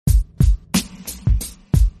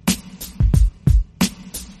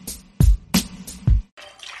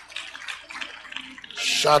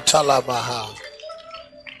Shatalabaha.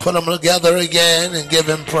 Put them together again and give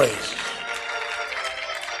him praise.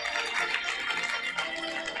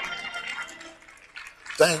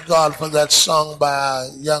 Thank God for that song by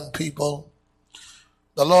young people.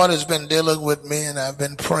 The Lord has been dealing with me, and I've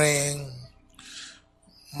been praying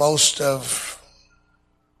most of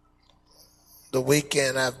the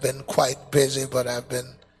weekend. I've been quite busy, but I've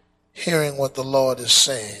been hearing what the Lord is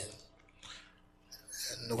saying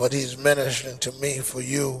and what he's ministering to me for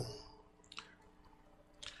you.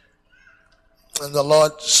 And the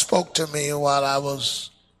Lord spoke to me while I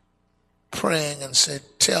was praying and said,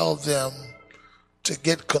 tell them to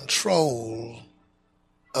get control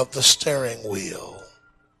of the steering wheel.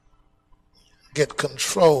 Get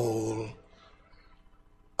control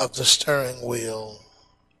of the steering wheel.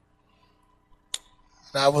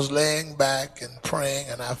 And I was laying back and praying,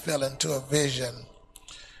 and I fell into a vision,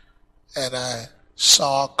 and I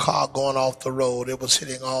saw a car going off the road. It was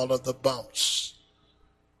hitting all of the bumps,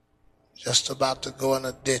 just about to go in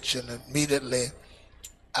a ditch, and immediately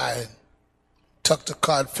I took the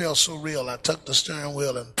car. It felt so real. I took the steering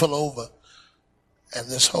wheel and pulled over, and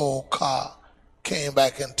this whole car came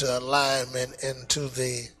back into alignment into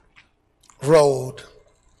the road.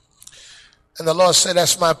 And the Lord said,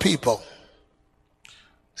 that's my people.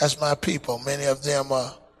 That's my people. Many of them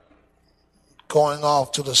are going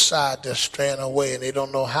off to the side. They're straying away, and they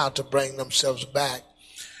don't know how to bring themselves back.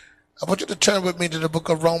 I want you to turn with me to the book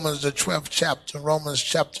of Romans, the 12th chapter. Romans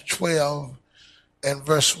chapter 12 and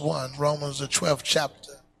verse 1. Romans, the 12th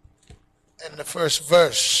chapter and the first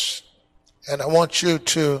verse. And I want you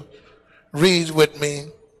to read with me.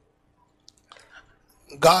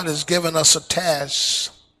 God has given us a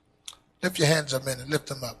task. Lift your hands a minute. Lift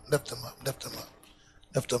them up. Lift them up. Lift them up.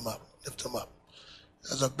 Lift them up. Lift them up.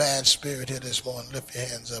 There's a bad spirit here this morning. Lift your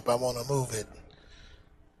hands up. I want to move it.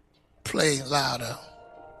 Play louder.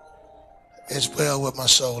 It's well with my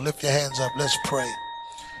soul. Lift your hands up. Let's pray.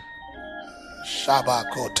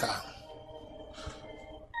 Shabakota.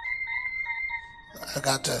 I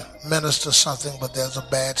got to minister something, but there's a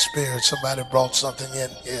bad spirit. Somebody brought something in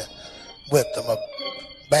here with them, a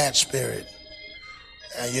bad spirit.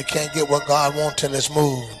 And you can't get what God wants till it's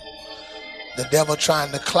moved. The devil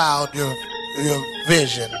trying to cloud your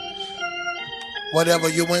vision. Whatever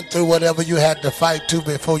you went through, whatever you had to fight to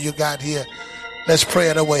before you got here, let's pray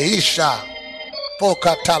it away. Isha.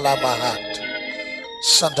 Pokatala Mahat.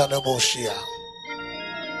 Santa Neboshia.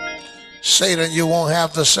 Satan, you won't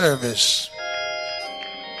have the service.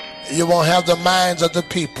 You won't have the minds of the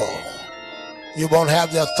people. You won't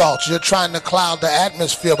have their thoughts. You're trying to cloud the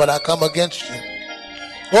atmosphere, but I come against you.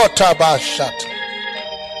 Watabashat.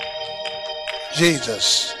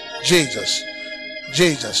 Jesus, Jesus,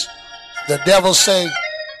 Jesus. The devil say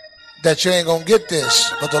that you ain't gonna get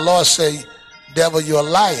this, but the Lord say, devil, you're a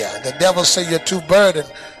liar. The devil say you're too burdened,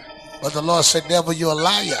 but the Lord say, devil, you're a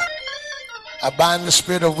liar. I bind the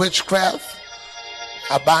spirit of witchcraft.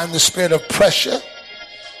 I bind the spirit of pressure.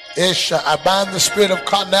 I bind the spirit of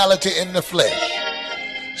carnality in the flesh.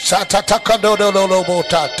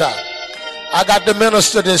 I got to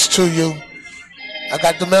minister this to you. I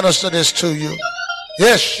got to minister this to you.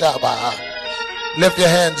 Yes, Shabbat. Lift your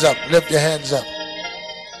hands up. Lift your hands up.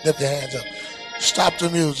 Lift your hands up. Stop the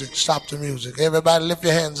music. Stop the music. Everybody lift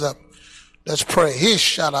your hands up. Let's pray. He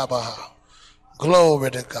Shabbat.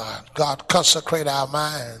 Glory to God. God, consecrate our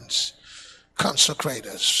minds. Consecrate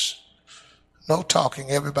us. No talking.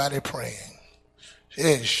 Everybody praying. He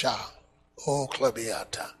Shabbat. Oh,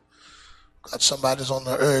 Klabiata. God, somebody's on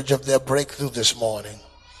the urge of their breakthrough this morning.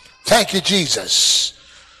 Thank you, Jesus.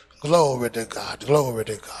 Glory to God. Glory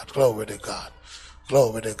to God. Glory to God.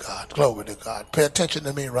 Glory to God. Glory to God. Pay attention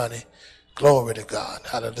to me, Ronnie. Glory to God.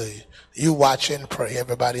 Hallelujah. You watch and pray.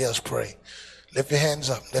 Everybody else pray. Lift your hands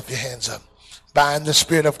up. Lift your hands up. Bind the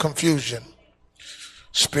spirit of confusion,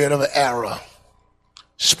 spirit of error,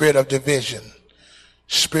 spirit of division,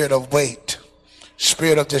 spirit of weight,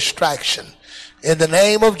 spirit of distraction. In the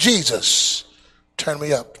name of Jesus. Turn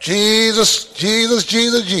me up. Jesus, Jesus,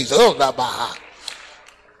 Jesus, Jesus. Oh,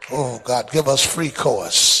 God, give us free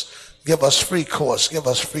course. Give us free course. Give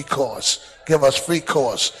us free course. Give us free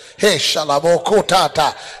course. Hey, Shalabo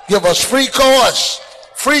Kotata. Give us free course.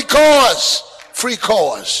 Free course. Free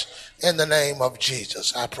course. In the name of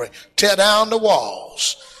Jesus, I pray. Tear down the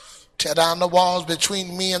walls. Tear down the walls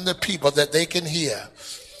between me and the people that they can hear.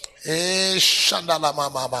 Hey,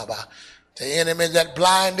 Shandalamamamaba. The enemy that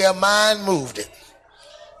blind their mind moved it.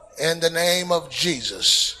 In the name of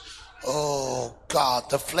Jesus. Oh God,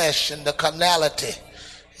 the flesh and the carnality.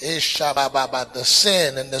 The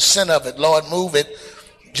sin and the sin of it. Lord, move it.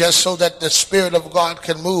 just so that the Spirit of God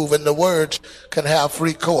can move and the words can have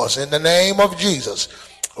free course. In the name of Jesus.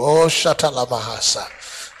 Oh, Shatalamahasa.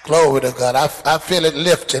 Glory to God. I feel it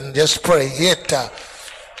lifting. Just pray.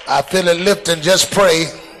 I feel it lifting. Just pray.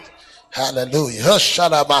 Hallelujah. Oh,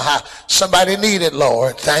 somebody need it,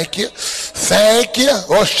 Lord. Thank you. Thank you.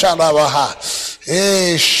 Oh, Shalamaha.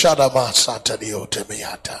 Eh, Shalamasata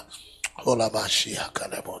diotemiata. Holamashia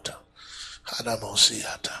kanabota.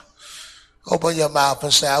 Hadamosiata. Open your mouth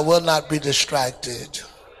and say, I will not be distracted.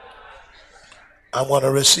 I'm going to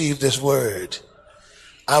receive this word.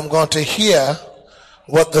 I'm going to hear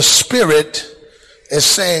what the Spirit is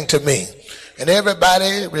saying to me. And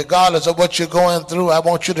everybody, regardless of what you're going through, I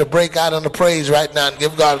want you to break out in the praise right now and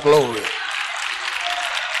give God glory.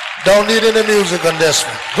 Don't need any music on this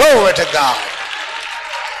one. Glory to God.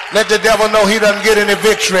 Let the devil know he doesn't get any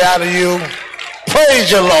victory out of you.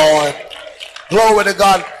 Praise you, Lord. Glory to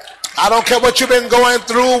God. I don't care what you've been going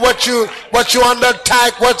through, what you under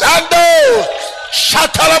attack, what's under.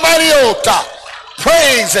 Shatalabariota.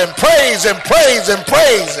 Praise him, praise him, praise him,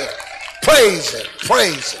 praise him. Praise him,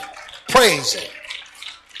 praise him, praise him.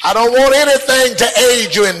 I don't want anything to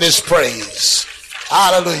aid you in this praise.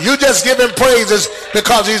 Hallelujah. You just give him praises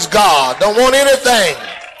because he's God. Don't want anything.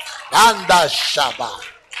 Anda Shabbat.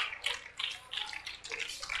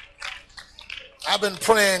 I've been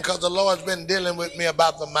praying because the Lord's been dealing with me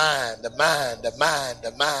about the mind, the mind, the mind,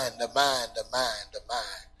 the mind, the mind, the mind, the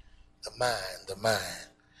mind, the mind, the mind.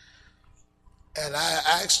 And I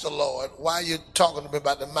asked the Lord, why are you talking to me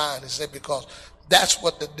about the mind? He said, because that's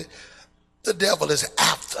what the devil is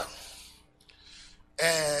after.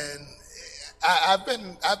 And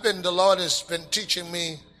the Lord has been teaching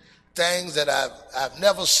me things that I've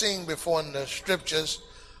never seen before in the scriptures.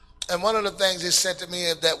 And one of the things he said to me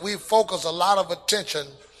is that we focus a lot of attention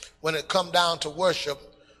when it comes down to worship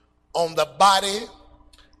on the body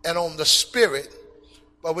and on the spirit,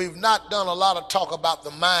 but we've not done a lot of talk about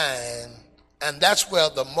the mind, and that's where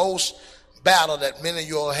the most battle that many of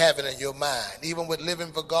you are having in your mind. Even with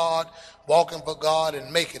living for God, walking for God,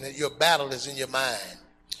 and making it, your battle is in your mind.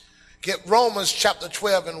 Get Romans chapter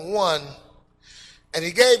 12 and 1, and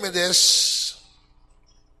he gave me this.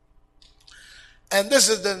 And this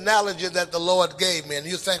is the analogy that the Lord gave me, and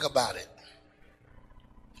you think about it.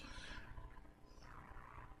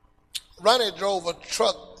 Ronnie drove a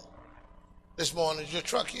truck this morning. Is your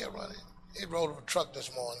truck here, Ronnie? He drove a truck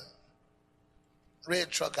this morning.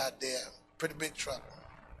 Red truck out there, pretty big truck.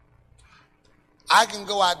 I can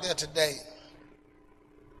go out there today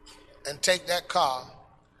and take that car,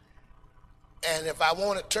 and if I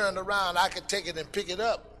want it turned around, I can take it and pick it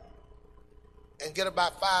up. And get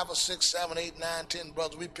about 5 or 6, 7, 8, 9, 10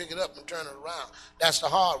 brothers. We pick it up and turn it around. That's the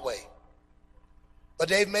hard way. But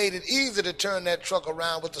they've made it easy to turn that truck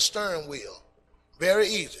around with the steering wheel. Very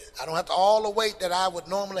easy. I don't have to all the weight that I would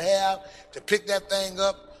normally have to pick that thing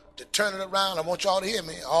up, to turn it around. I want y'all to hear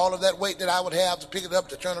me. All of that weight that I would have to pick it up,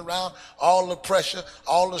 to turn it around, all the pressure,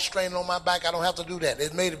 all the strain on my back, I don't have to do that.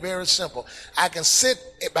 They've made it very simple. I can sit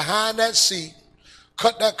behind that seat,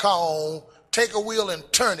 cut that car on, take a wheel and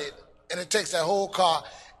turn it, and it takes that whole car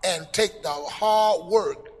and take the hard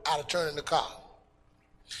work out of turning the car.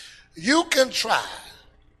 You can try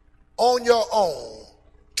on your own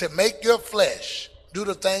to make your flesh do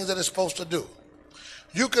the things that it's supposed to do.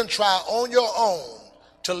 You can try on your own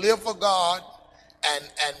to live for God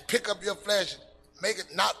and pick up your flesh, make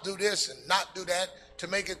it not do this and not do that, to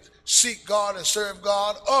make it seek God and serve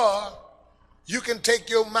God. Or you can take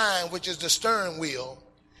your mind, which is the steering wheel,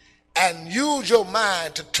 and use your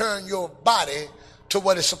mind to turn your body to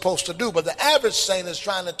what it's supposed to do. But the average saint is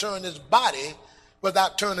trying to turn his body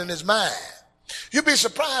without turning his mind. You'd be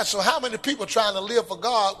surprised. So how many people trying to live for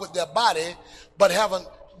God with their body but haven't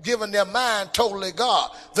given their mind totally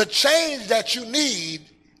God? The change that you need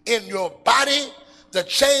in your body, the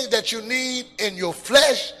change that you need in your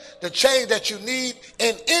flesh, the change that you need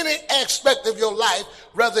in any aspect of your life,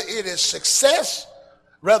 whether it is success,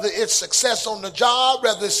 whether it's success on the job,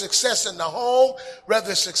 whether it's success in the home,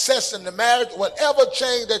 whether it's success in the marriage, whatever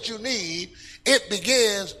change that you need, it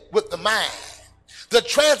begins with the mind. The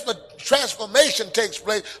transformation takes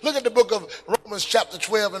place. Look at the book of Romans chapter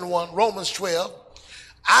 12 and 1, Romans 12.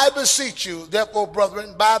 I beseech you, therefore,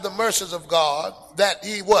 brethren, by the mercies of God, that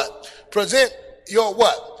ye what? Present your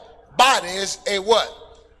what? Bodies a what?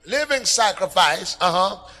 Living sacrifice,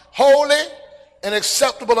 holy and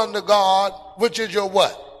acceptable unto God, which is your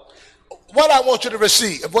what? What I want you to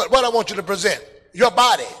receive, what I want you to present, your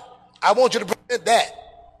body. I want you to present that.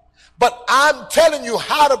 But I'm telling you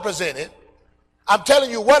how to present it. I'm telling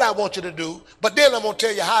you what I want you to do, but then I'm going to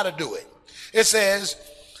tell you how to do it. It says,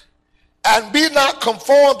 And be not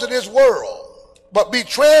conformed to this world, but be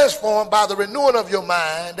transformed by the renewing of your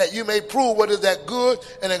mind, that you may prove what is that good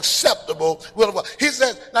and acceptable will of God. He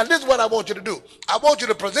says, now this is what I want you to do. I want you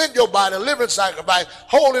to present your body a living sacrifice,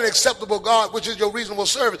 holy and acceptable God, which is your reasonable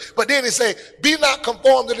service. But then he say, be not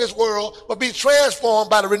conformed to this world, but be transformed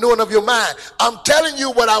by the renewing of your mind. I'm telling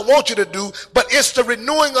you what I want you to do, but it's the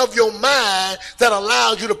renewing of your mind that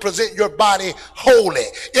allows you to present your body holy.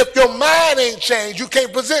 If your mind ain't changed, you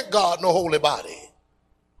can't present God no holy body.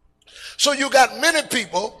 So you got many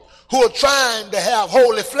people who are trying to have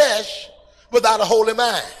holy flesh without a holy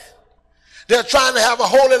mind. They're trying to have a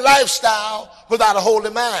holy lifestyle without a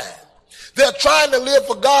holy mind. They're trying to live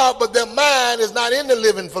for God, but their mind is not in the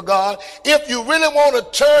living for God. If you really want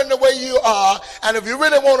to turn the way you are, and if you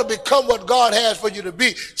really want to become what God has for you to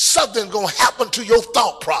be, something's going to happen to your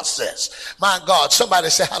thought process. My God,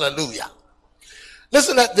 somebody say hallelujah.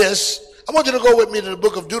 Listen at this. I want you to go with me to the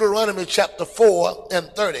book of Deuteronomy chapter 4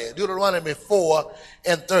 and 30. Deuteronomy 4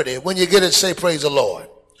 and 30. When you get it, say praise the Lord.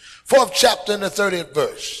 4th chapter and the 30th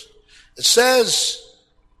verse. It says,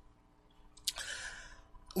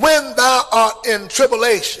 when thou art in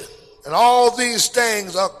tribulation, and all these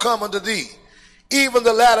things are come unto thee, even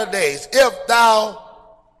the latter days, if thou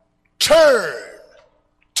turn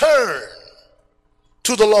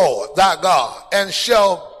to the Lord thy God, and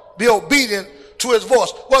shall be obedient to his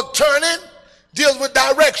voice. Well, turning deals with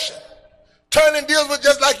direction. Turning deals with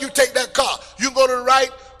just like you take that car. You can go to the right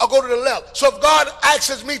or go to the left. So if God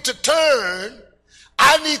asks me to turn,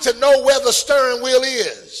 I need to know where the steering wheel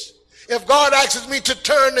is. If God asks me to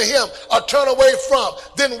turn to him or turn away from,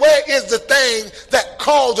 then where is the thing that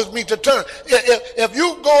causes me to turn? If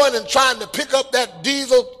you going and trying to pick up that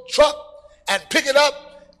diesel truck and pick it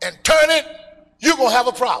up and turn it, you're going to have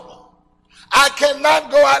a problem. I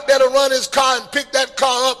cannot go out there to run his car and pick that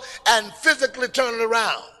car up and physically turn it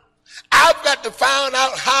around. I've got to find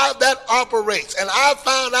out how that operates. And I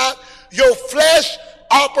found out your flesh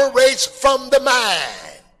operates from the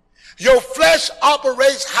mind. Your flesh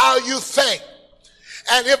operates how you think.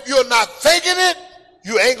 And if you're not thinking it,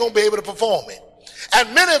 you ain't going to be able to perform it.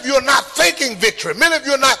 And many of you are not thinking victory. Many of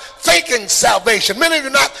you are not thinking salvation. Many of you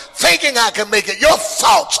are not thinking I can make it. Your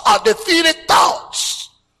thoughts are defeated thoughts.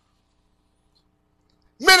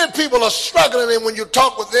 Many people are struggling, and when you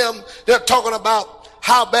talk with them, they're talking about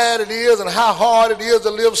how bad it is and how hard it is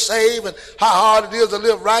to live saved and how hard it is to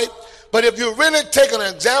live right. But if you really take an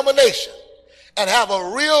examination and have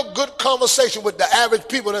a real good conversation with the average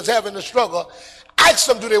people that's having the struggle, ask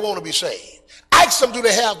them, do they want to be saved? Ask them, do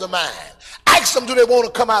they have the mind? Ask them, do they want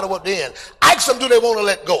to come out of what they're in? Ask them, do they want to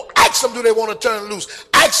let go? Ask them, do they want to turn loose?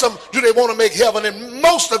 Ask them, do they want to make heaven? And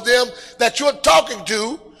most of them that you're talking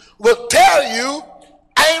to will tell you,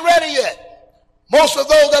 I ain't ready yet. Most of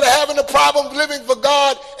those that are having the problem living for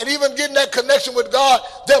God and even getting that connection with God,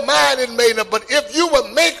 their mind isn't made up. But if you will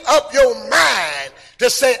make up your mind to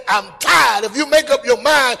say, I'm tired, if you make up your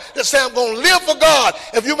mind to say, I'm going to live for God,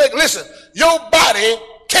 listen, your body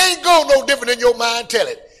can't go no different than your mind tell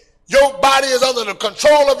it. Your body is under the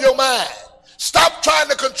control of your mind. Stop trying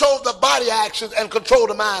to control the body actions and control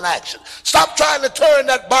the mind action. Stop trying to turn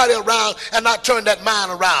that body around and not turn that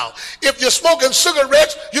mind around. If you're smoking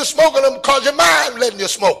cigarettes, you're smoking them because your mind letting you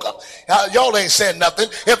smoke them. Y'all ain't saying nothing.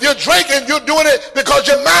 If you're drinking, you're doing it because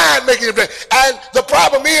your mind making you drink. And the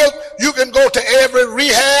problem is, you can go to every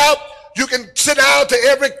rehab. You can sit down to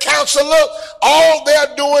every counselor. All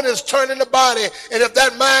they're doing is turning the body. And if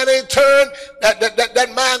that mind ain't turned,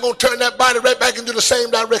 that mind gonna turn that body right back into the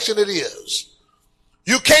same direction it is.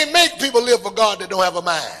 You can't make people live for God that don't have a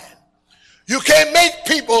mind. You can't make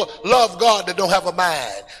people love God that don't have a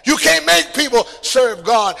mind. You can't make people serve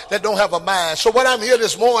God that don't have a mind. So what I'm here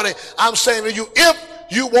this morning, I'm saying to you, if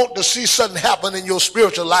you want to see something happen in your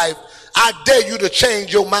spiritual life, I dare you to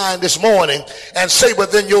change your mind this morning and say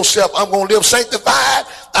within yourself, I'm going to live sanctified.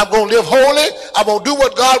 I'm going to live holy. I'm going to do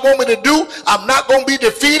what God wants me to do. I'm not going to be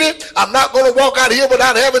defeated. I'm not going to walk out here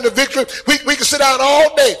without having the victory. We can sit down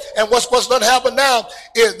all day. And what's going to happen now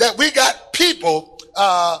is that we got people,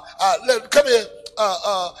 come here,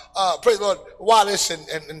 praise the Lord, Wallace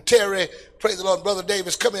and Terry, praise the Lord, Brother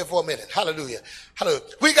Davis, come here for a minute. Hallelujah. Hallelujah.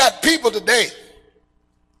 We got people today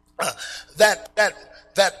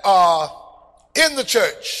that are in the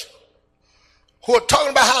church who are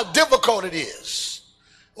talking about how difficult it is.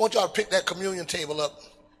 I want y'all to pick that communion table up.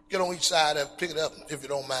 Get on each side and pick it up if you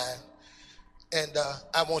don't mind. And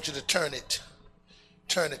I want you to turn it.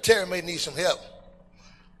 Turn it. Terry may need some help.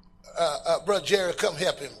 Brother Jerry, come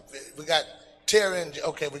help him. We got Terry and,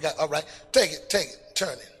 okay, we got, all right. Take it,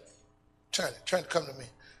 turn it, come to me.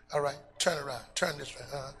 All right, turn around, turn this way.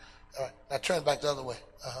 All right, now turn back the other way.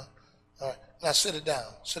 All right. Now sit it down.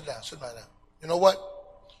 Sit down. Sit right down. You know what?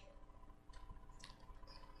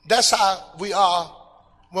 That's how we are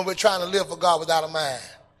when we're trying to live for God without a mind.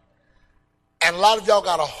 And a lot of y'all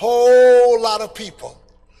got a whole lot of people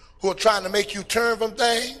who are trying to make you turn from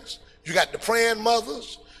things. You got the praying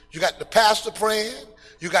mothers. You got the pastor praying.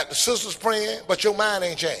 You got the sisters praying, but your mind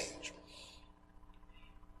ain't changed.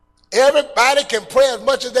 Everybody can pray as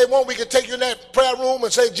much as they want. We can take you in that prayer room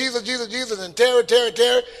and say, Jesus, Jesus, Jesus, and Terry, Terry,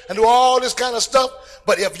 Terry, and do all this kind of stuff.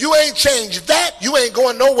 But if you ain't changed that, you ain't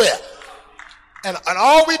going nowhere. And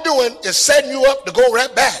all we doing is setting you up to go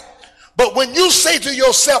right back. But when you say to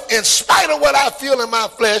yourself, in spite of what I feel in my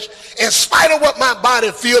flesh, in spite of what my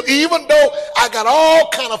body feels, even though I got all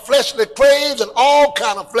kind of fleshly craves and all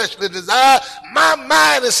kind of fleshly desires, my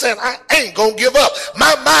mind is saying, I ain't going to give up.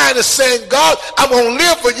 My mind is saying, God, I'm going to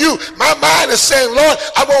live for you. My mind is saying, Lord,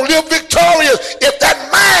 I'm going to live victorious. If that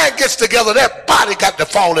mind gets together, that body got to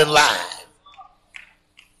fall in line.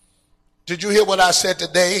 Did you hear what I said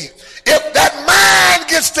today? If that mind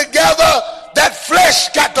gets together, that flesh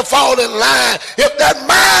got to fall in line. If that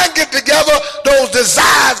mind get together, those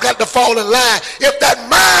desires got to fall in line. If that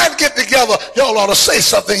mind get together, y'all ought to say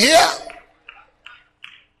something here.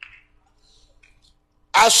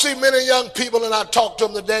 I see many young people, and I talk to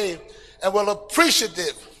them today, and we're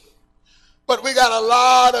appreciative. But we got a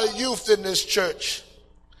lot of youth in this church,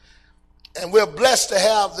 and we're blessed to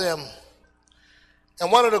have them.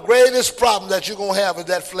 And one of the greatest problems that you're going to have is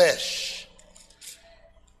that flesh.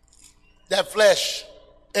 That flesh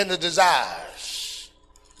and the desires.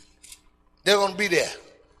 They're going to be there.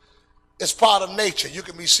 It's part of nature. You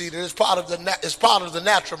can be seated. It's part of the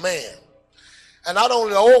natural man. And not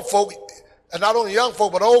only the old folk, and not only young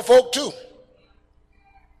folk, but old folk too.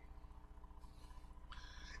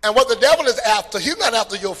 And what the devil is after, he's not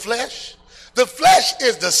after your flesh. The flesh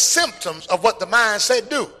is the symptoms of what the mind said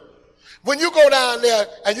do. When you go down there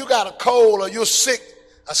and you got a cold or you're sick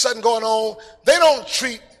or something going on, they don't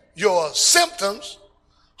treat your symptoms.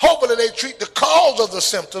 Hopefully they treat the cause of the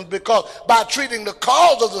symptoms, because by treating the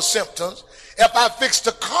cause of the symptoms, if I fix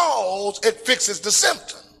the cause, it fixes the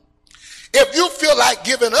symptom. If you feel like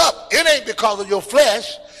giving up, it ain't because of your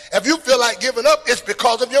flesh. If you feel like giving up, it's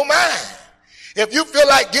because of your mind. If you feel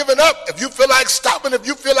like giving up, if you feel like stopping, if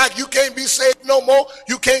you feel like you can't be saved no more,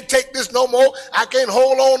 you can't take this no more, I can't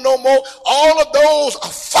hold on no more, all of those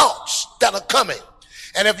are thoughts that are coming.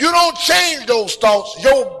 And if you don't change those thoughts,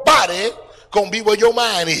 your body gonna be where your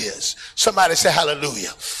mind is. Somebody say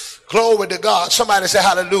hallelujah. Glory to God. Somebody say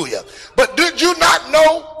hallelujah. But did you not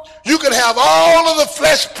know you can have all of the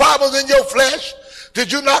flesh problems in your flesh?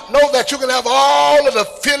 Did you not know that you can have all of the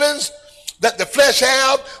feelings that the flesh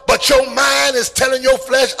have, but your mind is telling your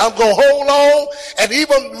flesh, I'm going to hold on. And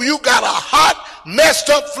even when you got a hot, messed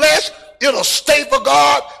up flesh, it'll stay for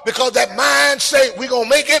God, because that mind say, we're going to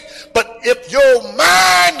make it. But if your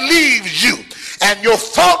mind leaves you, and your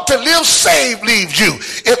thought to live saved leaves you,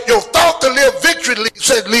 if your thought to live victory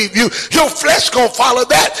leave you, your flesh gonna follow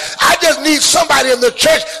that. I just need somebody in the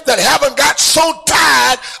church that haven't got so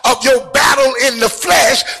tired of your battle in the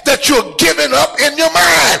flesh that you're giving up in your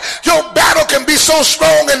mind. Your battle can be so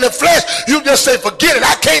strong in the flesh, you just say, forget it,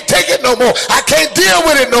 I can't take it no more, I can't deal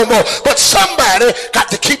with it no more. But somebody got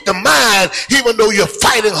to keep the mind, even though you're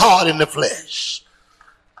fighting hard in the flesh.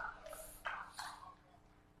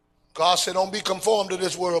 God said, don't be conformed to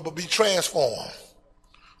this world, but be transformed,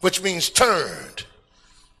 which means turned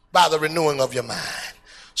by the renewing of your mind.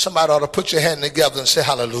 Somebody ought to put your hand together and say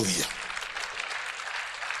hallelujah.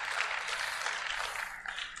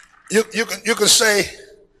 You can say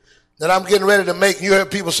that I'm getting ready to make, you heard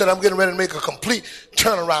people say, I'm getting ready to make a complete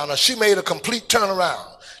turnaround, or she made a complete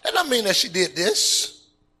turnaround. That doesn't mean that she did this.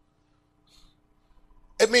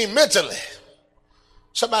 It means mentally.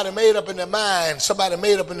 Somebody made up in their mind, somebody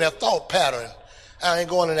made up in their thought pattern, I ain't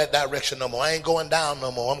going in that direction no more. I ain't going down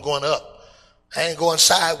no more. I'm going up. I ain't going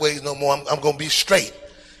sideways no more. I'm going to be straight.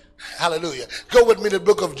 Hallelujah. Go with me to the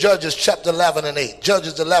book of Judges, chapter 11 and 8.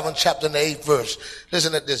 Judges 11, chapter 8 verse.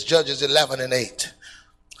 Listen at this. Judges 11 and 8.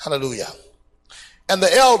 Hallelujah. And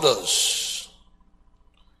the elders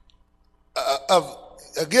of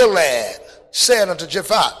Gilead said unto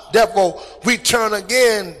Jephthah, therefore we turn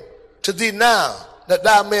again to thee now, that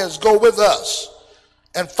thou mayest go with us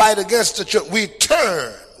and fight against the church. We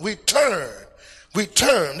turn.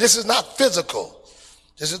 This is not physical.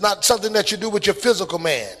 This is not something that you do with your physical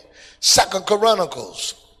man. 2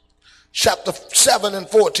 Chronicles, chapter 7 and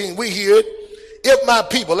 14. We hear it. If my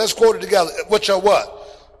people, let's quote it together, which are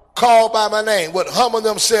what? Called by my name, would humble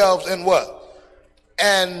themselves and what?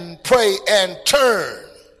 And pray and turn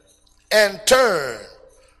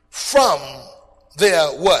from their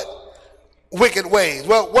what? wicked ways.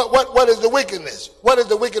 Well, what is the wickedness? What is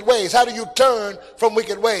the wicked ways? How do you turn from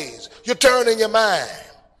wicked ways? You turn in your mind.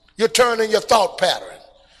 You turn in your thought pattern.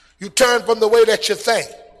 You turn from the way that you think.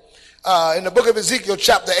 In the book of Ezekiel,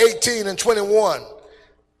 chapter 18 and 21.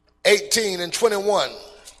 18 and 21.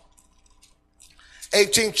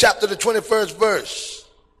 18th chapter, the 21st verse.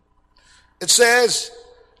 It says,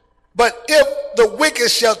 but if the wicked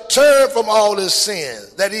shall turn from all his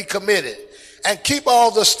sins that he committed, and keep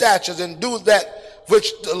all the statutes, and do that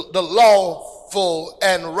which the lawful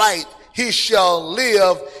and right, he shall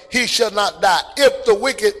live, he shall not die. If the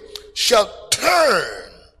wicked shall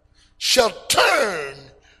turn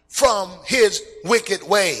from his wicked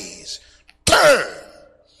ways. Turn.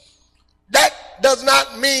 That does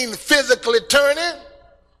not mean physically turning.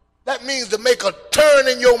 That means to make a turn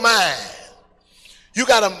in your mind. You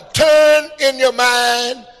got to turn in your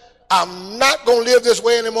mind. I'm not going to live this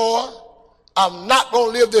way anymore. I'm not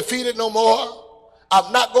going to live defeated no more.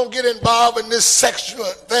 I'm not going to get involved in this sexual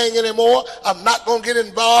thing anymore. I'm not going to get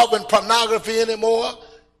involved in pornography anymore.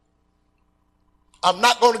 I'm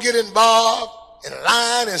not going to get involved in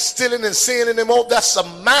lying and stealing and sinning anymore. That's a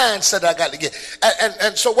mindset I got to get.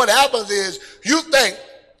 And so what happens is you think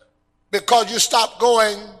because you stop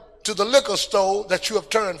going to the liquor store that you have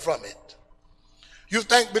turned from it. You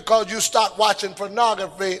think because you stop watching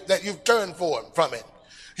pornography that you've turned from it.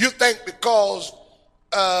 You think because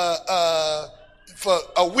for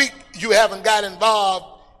a week you haven't got involved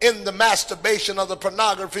in the masturbation of the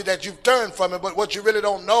pornography that you've turned from it. But what you really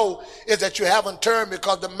don't know is that you haven't turned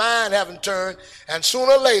because the mind haven't turned. And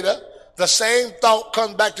sooner or later, the same thought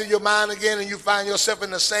comes back to your mind again, and you find yourself in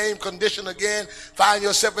the same condition again, find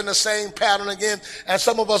yourself in the same pattern again. And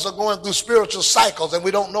some of us are going through spiritual cycles, and we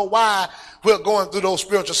don't know why we're going through those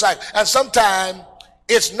spiritual cycles. And sometimes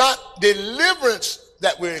it's not deliverance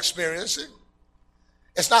that we're experiencing.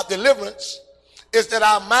 It's not deliverance. It's that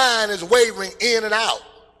our mind is wavering in and out.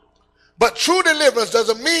 But true deliverance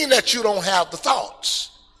doesn't mean that you don't have the thoughts.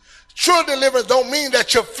 True deliverance don't mean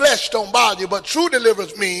that your flesh don't bother you, but true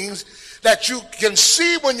deliverance means that you can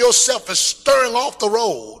see when yourself is stirring off the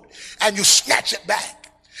road and you snatch it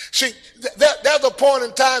back. See, there's a point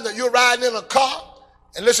in time that you're riding in a car.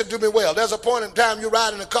 And listen to me well. There's a point in time you're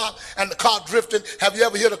riding in a car and the car drifting. Have you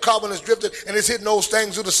ever hit a car when it's drifting and it's hitting those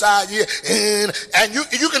things to the side here? And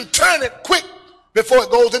you can turn it quick before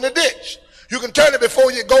it goes in the ditch. You can turn it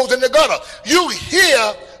before it goes in the gutter. You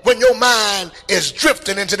hear when your mind is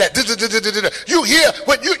drifting into that. You hear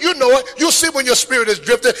when you know it. You see when your spirit is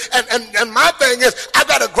drifting. And my thing is, I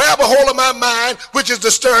got to grab a hold of my mind, which is the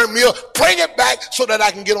steering wheel, bring it back so that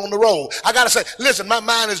I can get on the road. I got to say, listen, my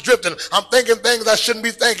mind is drifting. I'm thinking things I shouldn't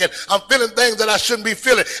be thinking. I'm feeling things that I shouldn't be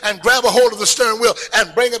feeling. And grab a hold of the steering wheel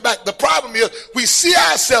and bring it back. The problem is we see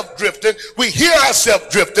ourselves drifting. We hear ourselves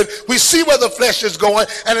drifting. We see where the flesh is going.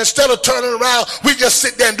 And instead of turning around, we just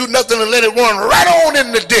sit there and do nothing and let it run right on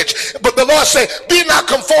in the ditch. But the Lord said, be not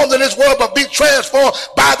conformed to this world, but be transformed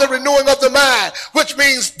by the renewing of the mind, which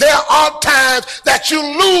means there are times that you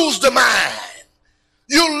lose the mind.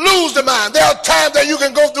 You lose the mind. There are times that you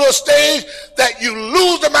can go through a stage that you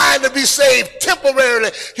lose the mind to be saved temporarily.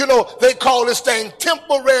 You know, they call this thing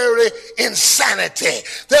temporary insanity.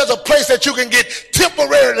 There's a place that you can get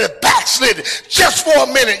temporarily backslidden. Just for a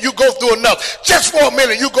minute, you go through enough. Just for a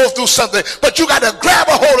minute, you go through something. But you got to grab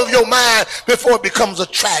a hold of your mind before it becomes a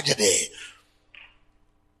tragedy.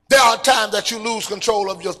 There are times that you lose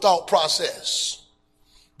control of your thought process.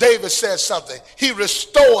 David said something. He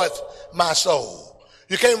restoreth my soul.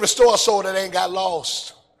 You can't restore a soul that ain't got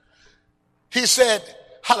lost. He said,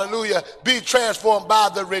 hallelujah, be transformed by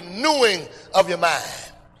the renewing of your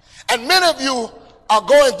mind. And many of you are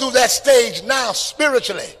going through that stage now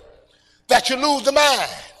spiritually, that you lose the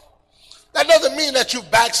mind. That doesn't mean that you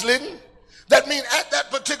backslidden. That means at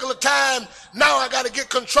that particular time, now I got to get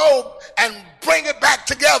control and bring it back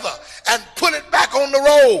together and put it back on the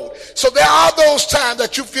road. So there are those times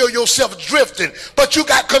that you feel yourself drifting, but you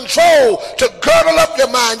got control to girdle up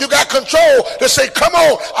your mind. You got control to say, come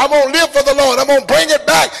on, I'm going to live for the Lord. I'm going to bring it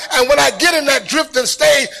back. And when I get in that drifting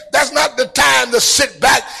stage, that's not the time to sit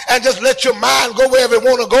back and just let your mind go wherever it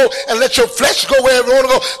want to go and let your flesh go wherever it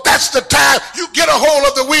want to go. That's the time you get a hold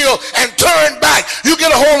of the wheel and turn back. You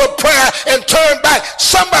get a hold of prayer and turn back.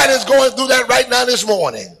 Somebody's going through that right now this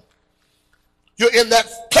morning. You're in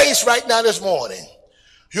that place right now this morning.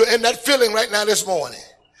 You're in that feeling right now this morning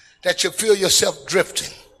that you feel yourself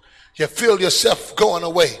drifting. You feel yourself going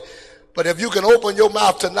away. But if you can open your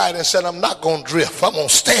mouth tonight and say, I'm not going to drift, I'm going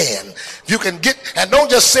to stand. If you can get, and don't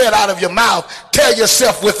just say it out of your mouth, tell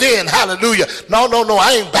yourself within, hallelujah. No,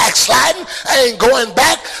 I ain't backsliding. I ain't going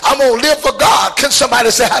back. I'm going to live for God. Can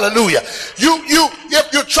somebody say hallelujah?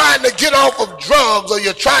 If you're trying to get off of drugs or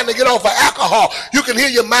you're trying to get off of alcohol, you can hear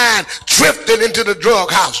your mind drifting into the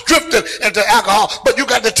drug house, drifting into alcohol. But you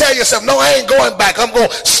got to tell yourself, no, I ain't going back. I'm going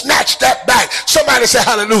to snatch that back. Somebody say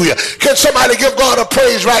hallelujah. Can somebody give God a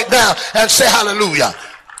praise right now and say hallelujah?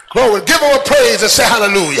 Glory. Give him a praise and say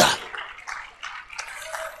hallelujah.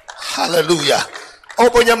 Hallelujah.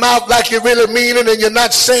 Open your mouth like you really mean it and you're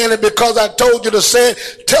not saying it because I told you to say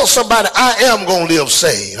it. Tell somebody, I am going to live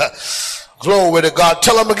saved. Glory to God.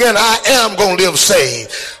 Tell them again, I am going to live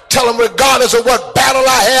saved. Tell them regardless of what battle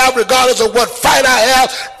I have, regardless of what fight I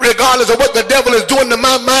have, regardless of what the devil is doing to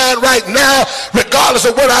my mind right now, regardless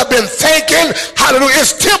of what I've been thinking, hallelujah,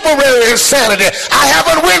 it's temporary insanity. I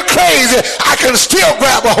haven't went crazy. I can still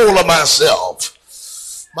grab a hold of myself.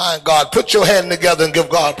 My God, put your hand together and give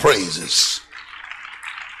God praises.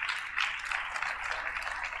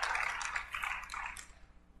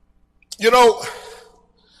 You know,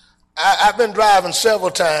 I've been driving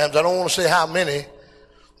several times. I don't want to say how many,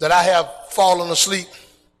 that I have fallen asleep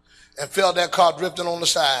and felt that car drifting on the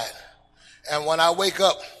side. And when I wake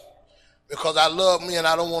up, because I love me and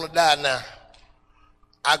I don't want to die now,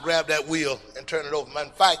 I grab that wheel and turn it over.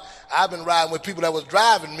 In fact, I've been riding with people that was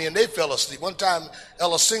driving me and they fell asleep. One time,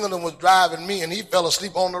 Ella Singleton was driving me and he fell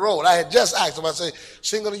asleep on the road. I had just asked him, I said,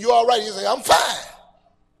 Singleton, you all right? He said, I'm fine.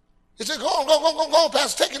 He said, go on,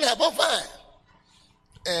 Pastor, take a nap, I'm fine.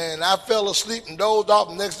 And I fell asleep and dozed off.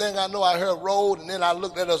 The next thing I know, I heard a road, and then I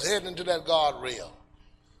looked at us heading into that guardrail.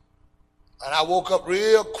 And I woke up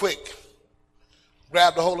real quick,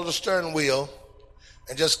 grabbed a hold of the steering wheel,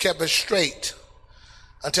 and just kept it straight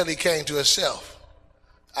until he came to himself.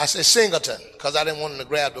 I said, Singleton, because I didn't want him to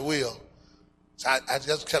grab the wheel. So I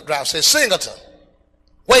just kept driving. I said, Singleton,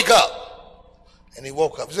 wake up. And he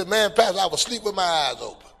woke up. He said, man, Pastor, I was asleep with my eyes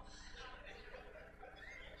open.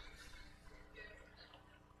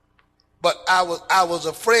 But I was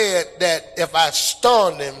afraid that if I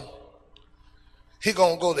stunned him, he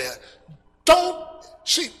gonna go there. I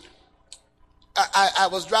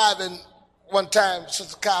was driving one time,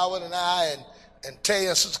 Sister Coward and I and Tay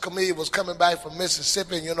and Sister Camille was coming back from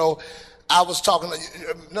Mississippi, and I was talking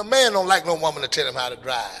no man don't like no woman to tell him how to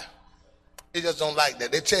drive. He just don't like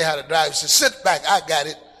that. They tell you how to drive. He said, sit back, I got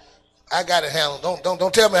it handled.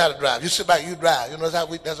 Don't tell me how to drive. You sit back, you drive.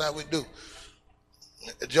 That's how we do.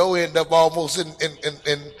 Joe ended up almost in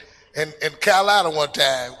Carolina one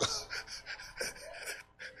time.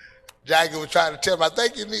 Jackie was trying to tell him, I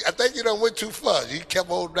think you done went too far. He kept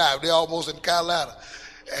on driving. They're almost in Carolina.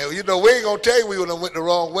 And we ain't gonna tell you we went the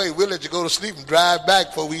wrong way. We'll let you go to sleep and drive back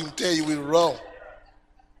before we even tell you we were wrong.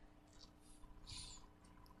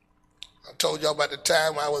 I told y'all about the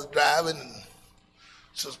time I was driving and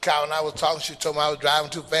Sister Cow and I was talking. She told me I was driving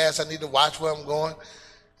too fast. I need to watch where I'm going.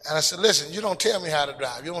 And I said, listen, you don't tell me how to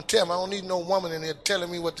drive. You don't tell me. I don't need no woman in here telling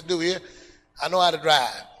me what to do here. I know how to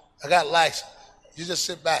drive. I got a license. You just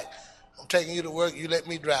sit back. I'm taking you to work. You let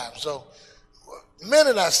me drive. So the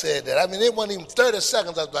minute I said that, it wasn't even 30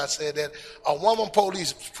 seconds after I said that, a woman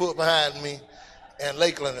police pulled behind me in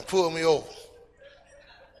Lakeland and pulled me over.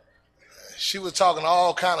 She was talking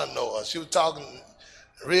all kind of noise. She was talking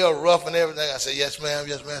real rough and everything. I said, yes, ma'am,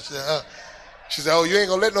 yes, ma'am. She said, She said, oh, you ain't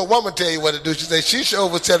going to let no woman tell you what to do. She said, she sure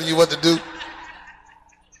was telling you what to do.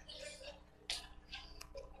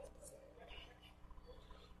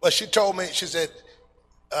 But she told me, she said,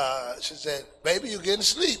 baby, you're getting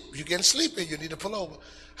sleep. You're getting sleepy. You need to pull over.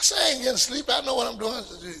 I said, I ain't getting sleepy. I know what I'm doing.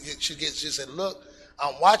 She said, look,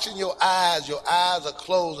 I'm watching your eyes. Your eyes are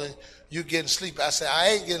closing. You're getting sleepy. I said, I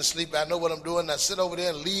ain't getting sleepy. I know what I'm doing. Now sit over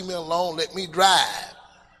there and leave me alone. Let me drive.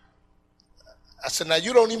 I said, now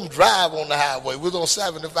you don't even drive on the highway. We're on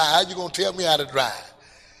 75. How you going to tell me how to drive?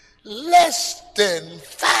 Less than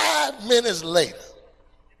 5 minutes later,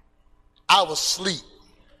 I was asleep.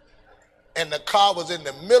 And the car was in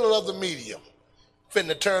the middle of the median,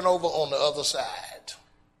 finna turn over on the other side.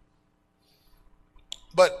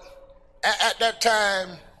 But at that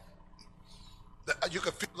time, you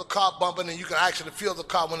could feel the car bumping, and you can actually feel the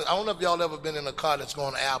car. I don't know if y'all ever been in a car that's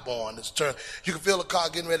going airborne. It's turned. You can feel the car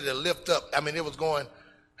getting ready to lift up. It was going.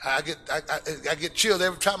 I get chills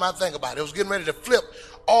every time I think about it. It was getting ready to flip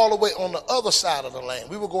all the way on the other side of the lane.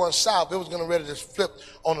 We were going south. It was getting ready to flip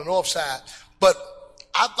on the north side. But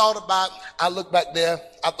I looked back there.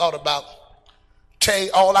 I thought about Tay.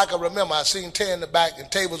 All I can remember, I seen Tay in the back,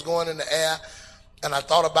 and Tay was going in the air. And I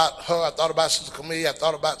thought about her. I thought about Sister Camille. I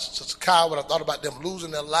thought about Sister Coward. I thought about them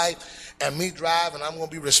losing their life and me driving. I'm going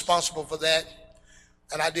to be responsible for that.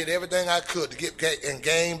 And I did everything I could to get and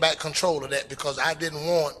gain back control of that because I didn't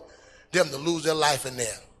want them to lose their life in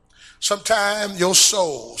there. Sometimes your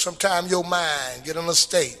soul, sometimes your mind get in a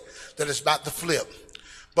state that it's about to flip.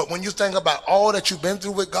 But when you think about all that you've been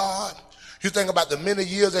through with God, you think about the many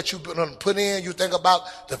years that you've put in, you think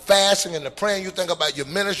about the fasting and the praying, you think about your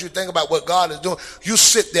ministry, you think about what God is doing, you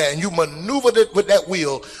sit there and you maneuver it with that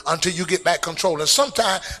wheel until you get back control. And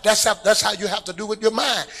sometimes that's how you have to do with your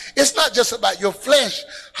mind. It's not just about your flesh.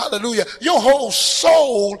 Hallelujah. Your whole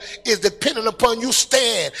soul is dependent upon you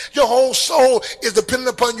stand. Your whole soul is dependent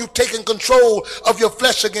upon you taking control of your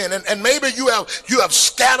flesh again. And maybe you have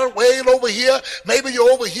scattered way over here. Maybe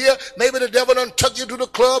you're over here. Maybe the devil done took you to the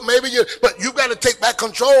club. But you got to take back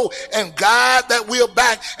control and guide that wheel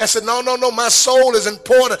back and say, no, my soul is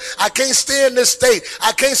important. I can't stay in this state.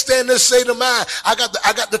 I can't stay in this state of mind. I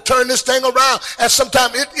got to turn this thing around. And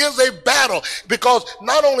sometimes it is a battle, because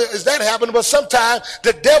not only is that happening, but sometimes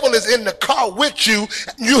the devil is in the car with you.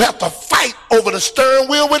 You have to fight over the steering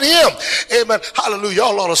wheel with him. Amen. Hallelujah.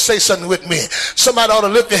 Y'all ought to say something with me. Somebody ought to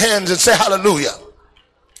lift your hands and say hallelujah.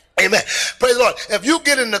 Amen. Praise the Lord. If you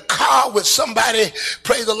get in the car with somebody,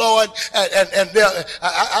 praise the Lord, and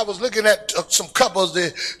I was looking at some couples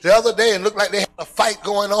the other day, and looked like they had a fight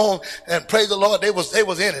going on, and praise the Lord, they was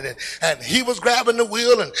in it, and he was grabbing the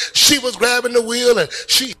wheel, and she was grabbing the wheel, and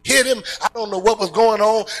she hit him. I don't know what was going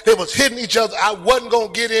on. They was hitting each other. I wasn't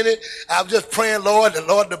going to get in it. I was just praying, Lord,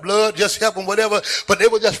 the blood, just help them, whatever. But they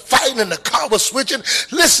were just fighting, and the car was switching.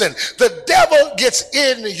 Listen, the devil gets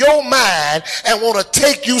in your mind and want to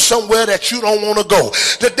take you somewhere that you don't want to go.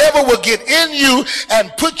 The devil will get in you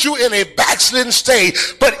and put you in a backslidden state.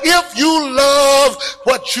 But if you love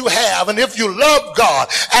what you have, and if you love God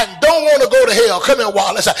and don't want to go to hell, come here,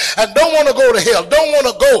 Wallace, and don't want to go to hell, don't want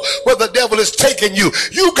to go where the devil is taking you,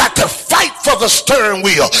 you got to fight for the steering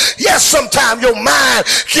wheel. Yes, sometimes your mind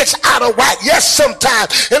gets out of whack. Yes,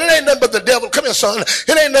 sometimes, and it ain't nothing but the devil. Come here, son.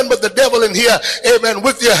 It ain't nothing but the devil in here. Amen.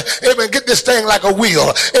 With you. Amen. Get this thing like a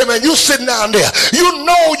wheel. Amen. You sitting down there. You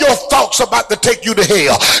know your thoughts about to take you to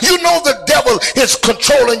hell. You know the devil is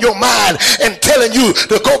controlling your mind and telling you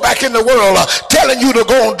to go back in the world, telling you to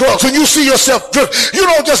go on drugs. When you see yourself drift, you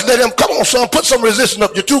don't just let him, come on son, put some resistance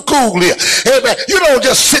up. You're too cool here. Amen. You don't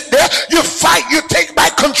just sit there. You fight. You take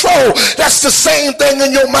back control. That's the same thing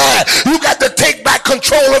in your mind. You got to take back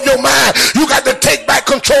control of your mind. You got to take back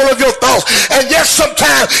control of your thoughts. And yes,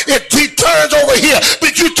 sometimes if he turns over here,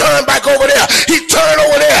 but you turn back over there. He turn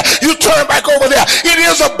over there. You turn back over there. It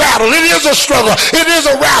is a battle. It is a struggle. It is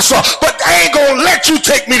a wrestle. But I ain't gonna let you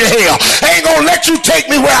take me to hell. I ain't gonna let you take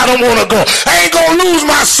me where I don't want to go. I ain't gonna lose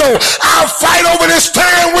my soul. I'll fight over this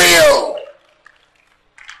steering wheel.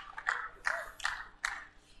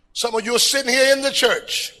 Some of you are sitting here in the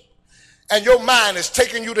church and your mind is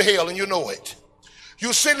taking you to hell and you know it.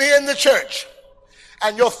 You're sitting here in the church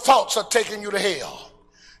and your thoughts are taking you to hell.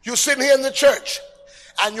 You're sitting here in the church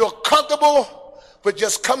and you're comfortable with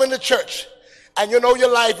just coming to church, and you know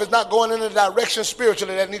your life is not going in the direction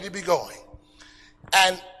spiritually that need to be going.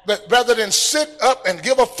 But rather than sit up and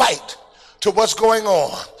give a fight to what's going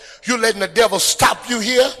on, you're letting the devil stop you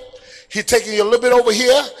here. He's taking you a little bit over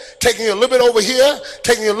here, taking you a little bit over here,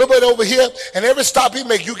 taking you a little bit over here, and every stop he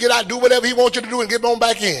makes, you get out, do whatever he wants you to do, and get on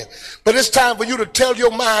back in. But it's time for you to tell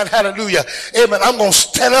your mind, hallelujah, amen, I'm going to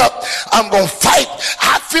stand up, I'm going to fight.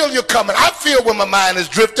 I feel you coming. I feel when my mind is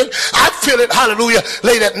drifting. I feel it, hallelujah,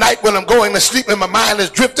 late at night when I'm going to sleep and my mind is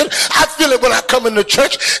drifting. I feel it when I come into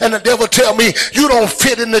church and the devil tell me, you don't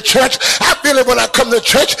fit in the church. I feel it when I come to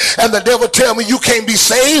church and the devil tell me, you can't be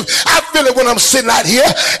saved. I feel it when I'm sitting out here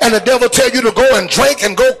and the devil tell you to go and drink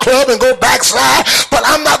and go club and go backslide. But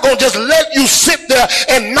I'm not going to just let you sit there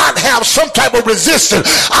and not have some type of resistance.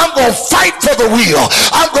 I'm going to fight for the wheel.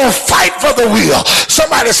 I'm going to fight for the wheel.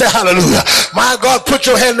 Somebody say hallelujah. My God, put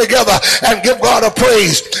your hand together and give God a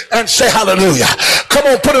praise and say hallelujah. Come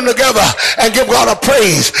on, put them together and give God a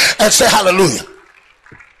praise and say hallelujah.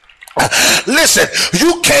 Listen,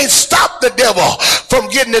 you can't stop the devil from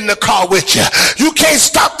getting in the car with you. You can't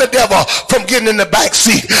stop the devil from getting in the back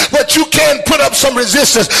seat. But you can put up some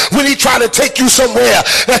resistance when he try to take you somewhere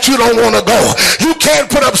that you don't want to go. You can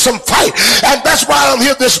put up some fight. And that's why I'm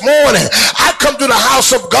here this morning. I come to the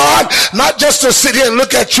house of God not just to sit here and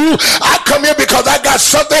look at you. I come here because I got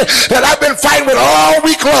something that I've been fighting with all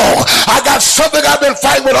week long. I got something I've been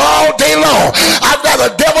fighting with all day long. I've got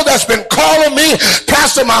a devil that's been calling me.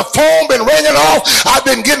 Pastor, my phone been ringing off. I've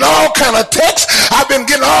been getting all kind of texts. I've been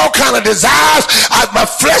getting all kind of desires. My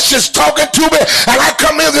flesh is talking to me, and I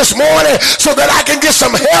come here this morning so that I can get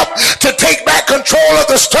some help to take back control of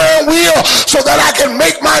the steering wheel so that I can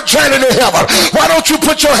make my journey to heaven. Why don't you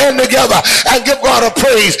put your hand together and give God a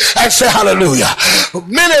praise and say hallelujah?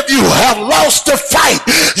 Many of you have lost the fight.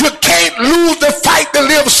 You can't lose the fight to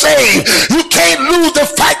live saved. You can't lose the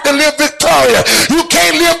fight to live victorious. You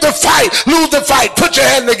can't lose the fight. Put your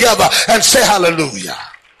hand together and say hallelujah.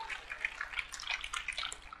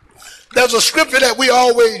 There's a scripture that we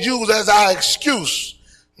always use as our excuse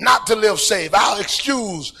not to live saved, our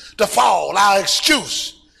excuse to fall, our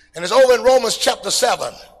excuse. And it's over in Romans chapter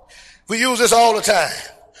 7. We use this all the time.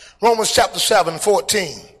 Romans chapter 7,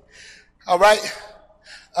 14. All right?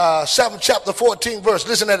 7 chapter 14 verse.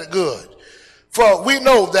 Listen at it good. For we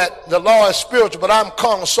know that the law is spiritual, but I'm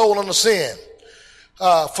carnal, soul under sin.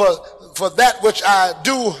 For that which I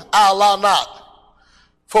do, I allow not.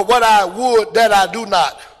 For what I would, that I do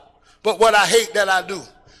not. But what I hate, that I do.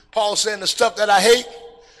 Paul saying the stuff that I hate,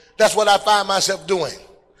 that's what I find myself doing.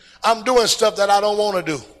 I'm doing stuff that I don't want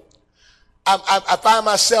to do. I find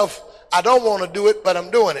myself, I don't want to do it, but I'm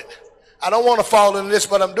doing it. I don't want to fall into this,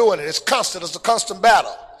 but I'm doing it. It's constant. It's a constant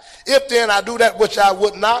battle. If then I do that which I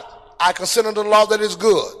would not, I consider the law that is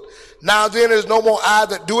good. Now then there is no more I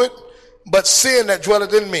that do it, but sin that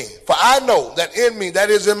dwelleth in me. For I know that in me, that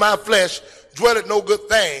is in my flesh, dwelleth no good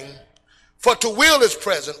thing. For to will is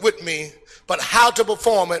present with me, but how to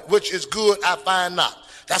perform it, which is good, I find not.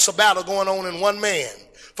 That's a battle going on in one man.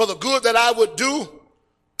 For the good that I would do,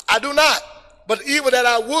 I do not. But evil that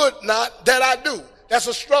I would not, that I do. That's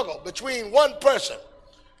a struggle between one person.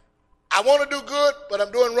 I want to do good, but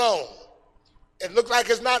I'm doing wrong. It looks like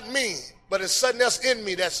it's not me, but it's something else in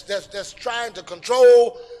me that's trying to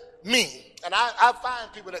control me. And I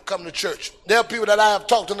find people that come to church. There are people that I have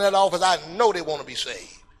talked to in that office. I know they want to be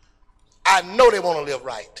saved. I know they want to live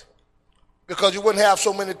right. Because you wouldn't have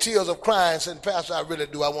so many tears of crying saying, Pastor, I really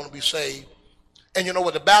do. I want to be saved. And you know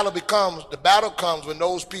what the battle becomes? The battle comes when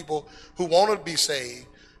those people who want to be saved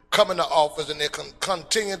come into office and they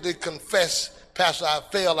continue to confess, Pastor, I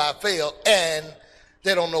failed, and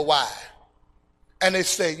they don't know why. And they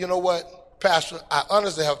say, you know what, Pastor, I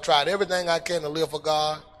honestly have tried everything I can to live for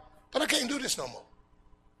God, but I can't do this no more.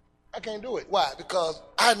 I can't do it. Why? Because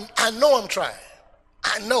I know I'm trying.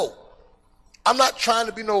 I know. I'm not trying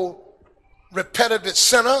to be no repetitive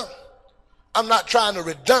sinner. I'm not trying to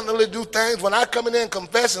redundantly do things. When I come in there and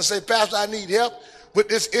confess and say, Pastor, I need help with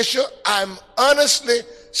this issue, I'm honestly,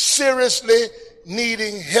 seriously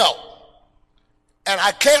needing help. And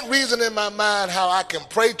I can't reason in my mind how I can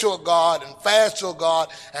pray to a God and fast to a God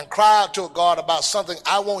and cry out to a God about something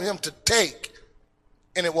I want him to take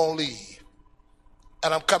and it won't leave.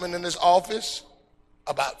 And I'm coming in this office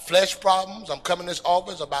about flesh problems. I'm coming in this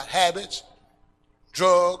office about habits,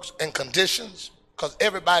 drugs, and conditions, because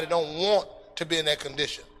everybody don't want to be in that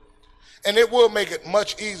condition. And it will make it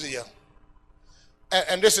much easier.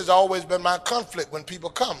 And this has always been my conflict when people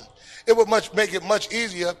come. It would make it much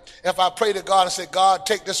easier if I pray to God and say, God,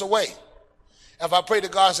 take this away. If I pray to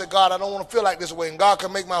God and say, God, I don't want to feel like this way. And God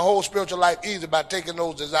can make my whole spiritual life easy by taking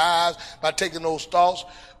those desires, by taking those thoughts.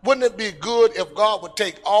 Wouldn't it be good if God would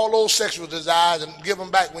take all those sexual desires and give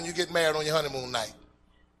them back when you get married on your honeymoon night?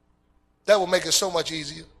 That would make it so much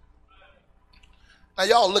easier. Now,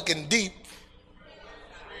 y'all looking deep.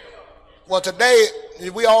 Well, today,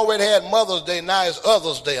 we already had Mother's Day. Now it's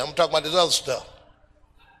Other's Day. I'm talking about this other stuff.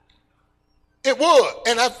 It would.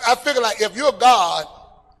 And I figure like if you're God,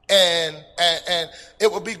 and it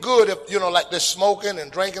would be good if, you know, like this smoking and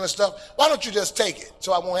drinking and stuff, why don't you just take it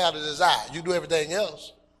so I won't have the desire? You do everything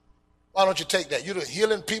else. Why don't you take that? You're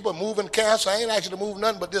healing people, moving cancer. I ain't actually move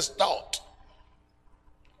nothing but this thought.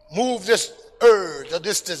 Move this urge or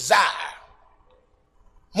this desire.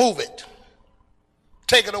 Move it.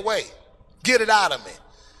 Take it away. Get it out of me.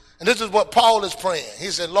 And this is what Paul is praying. He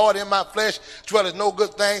said, Lord, in my flesh dwelleth no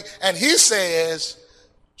good thing. And he says,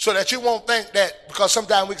 so that you won't think that, because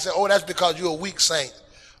sometimes we can say, oh, that's because you're a weak saint.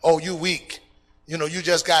 Oh, you weak. You know, you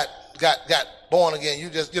just got born again. You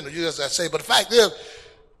just got saved. But the fact is,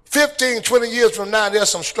 15, 20 years from now, there's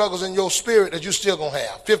some struggles in your spirit that you're still going to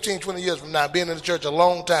have. 15, 20 years from now, being in the church a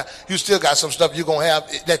long time, you still got some stuff you're going to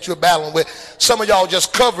have that you're battling with. Some of y'all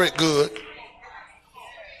just cover it good.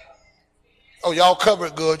 Oh, y'all cover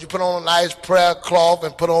it good. You put on a nice prayer cloth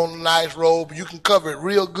and put on a nice robe. You can cover it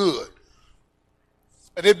real good.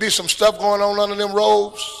 But there'd be some stuff going on under them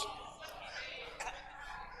robes.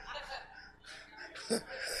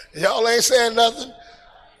 Y'all ain't saying nothing.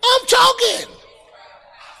 I'm talking.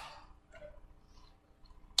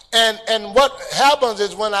 And what happens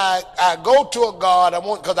is when I go to a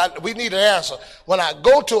God, we need an answer. When I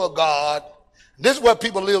go to a God, this is where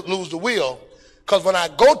people lose the will. Because when I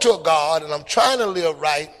go to a God and I'm trying to live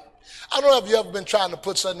right, I don't know if you ever been trying to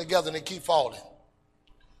put something together and it keep falling.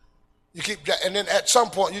 And then at some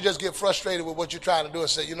point you just get frustrated with what you're trying to do and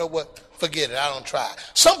say, you know what, forget it, I don't try.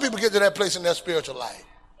 Some people get to that place in their spiritual life.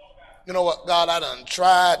 You know what, God, I done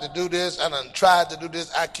tried to do this,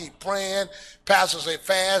 I keep praying. Pastors say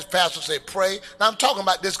fast, pastors say pray. Now I'm talking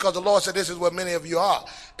about this because the Lord said this is what many of you are.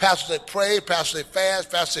 Pastors say pray, pastors say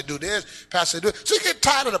fast, pastors say do this, pastors say do it. So you get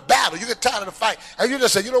tired of the battle, you get tired of the fight, and you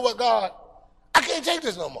just say, you know what, God, I can't take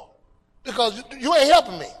this no more because you ain't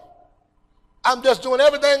helping me. I'm just doing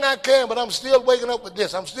everything I can, but I'm still waking up with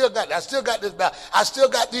this. I still got this battle. I still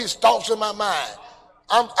got these thoughts in my mind.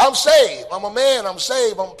 I'm saved. I'm a man. I'm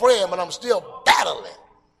saved. I'm praying, but I'm still battling.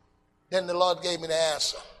 Then the Lord gave me the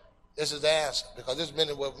answer. This is the answer because this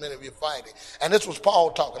is what many of you are fighting. And this was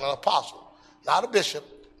Paul talking, an apostle, not a bishop,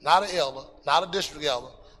 not an elder, not a district elder,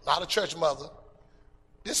 not a church mother.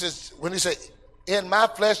 This is when he said, in my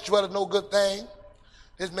flesh dwelleth no good thing.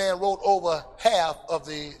 This man wrote over half of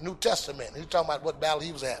the New Testament. He's talking about what battle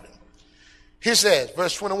he was having. He says,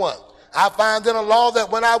 verse 21, I find in a law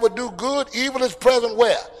that when I would do good, evil is present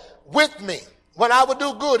where? With me. When I would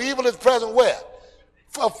do good, evil is present where?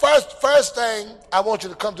 For first thing, I want you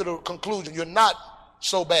to come to the conclusion, you're not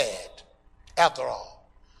so bad after all.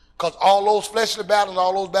 Because all those fleshly battles,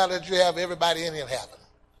 all those battles that you have, everybody in here having.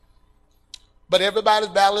 But everybody's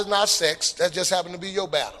battle is not sex. That just happened to be your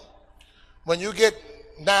battle. When you get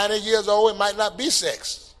 90 years old, it might not be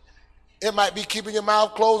sex. It might be keeping your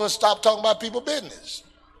mouth closed and stop talking about people's business.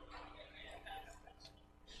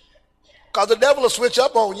 Because the devil will switch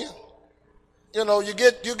up on you. You know, you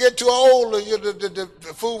get too old to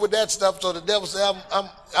fool with that stuff, so the devil say, I'm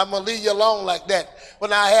going to leave you alone like that.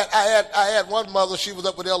 When I had one mother, she was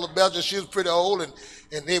up with Elder Belcher, she was pretty old, and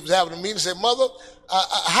they was having a meeting and said, Mother,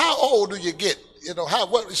 how old do you get? You know, how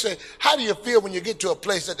do you feel when you get to a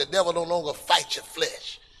place that the devil no longer fights your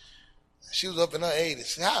flesh? She was up in her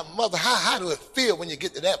 80s. Mother, how do it feel when you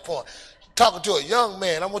get to that point? Talking to a young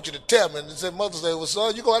man, I want you to tell me. And said, Mother said, well,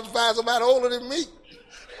 son, you're going to have to find somebody older than me.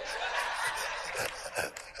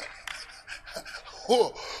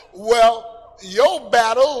 Well, your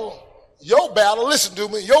battle, listen to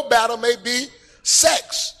me, your battle may be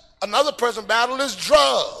sex. Another person's battle is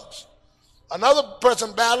drugs. Another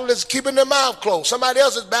person's battle is keeping their mouth closed. Somebody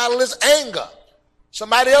else's battle is anger.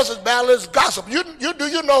 Somebody else's battle is gossip. Do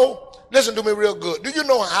you know, listen to me real good, do you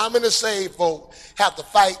know how many saved folk have to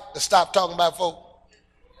fight to stop talking about folk?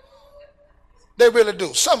 They really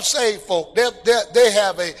do. Some saved folk, their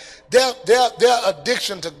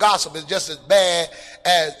addiction to gossip is just as bad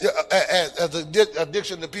as the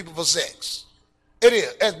addiction to people for sex. It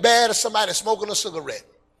is as bad as somebody smoking a cigarette.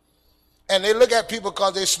 And they look at people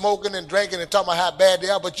because they're smoking and drinking and talking about how bad they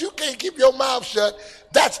are, but you can't keep your mouth shut.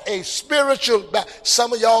 That's a spiritual battle.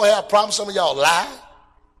 Some of y'all have problems, some of y'all lie.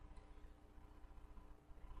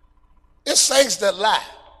 It's saints that lie.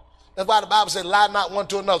 That's why the Bible says lie not one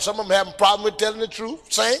to another. Some of them having a problem with telling the truth,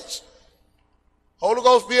 saints. Holy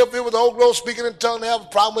Ghost filled with the Holy Ghost speaking in tongues. They have a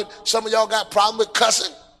problem with, some of y'all got a problem with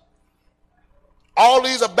cussing. All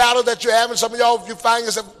these are battles that you're having. Some of y'all, if you find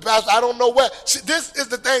yourself, Pastor, I don't know where. See, this is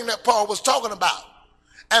the thing that Paul was talking about.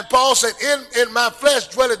 And Paul said, in my flesh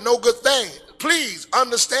dwelleth no good thing. Please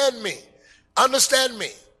understand me. Understand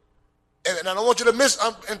me. And I don't want you to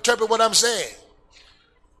misinterpret what I'm saying.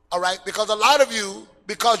 All right? Because a lot of you,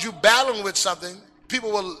 because you're battling with something,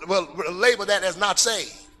 people will label that as not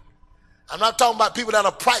saved. I'm not talking about people that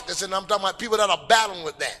are practicing. I'm talking about people that are battling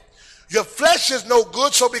with that. Your flesh is no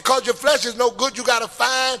good, so because your flesh is no good, you got to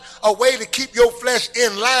find a way to keep your flesh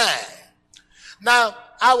in line. Now,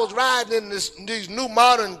 I was riding in these new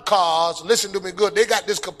modern cars. Listen to me good. They got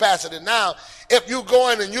this capacity now. If you're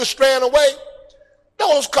going and you're straying away,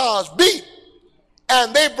 those cars beep.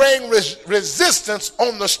 And they bring resistance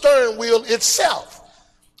on the steering wheel itself.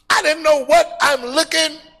 I didn't know what I'm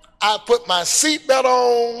looking. I put my seatbelt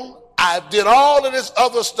on. I did all of this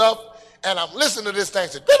other stuff. And I'm listening to this thing.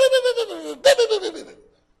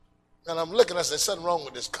 And I'm looking. I said, something wrong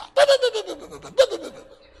with this car.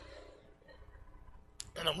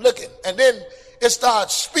 And I'm looking. And then it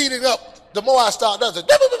starts speeding up. The more I start doing it,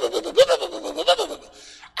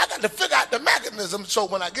 I got to figure out the mechanism. So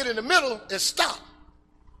when I get in the middle, it stops.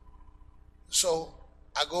 So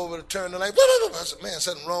I go over to turn the light. I said, man,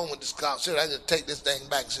 something wrong with this car. Seriously, I just take this thing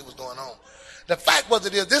back and see what's going on. The fact was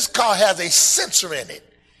it is, this car has a sensor in it.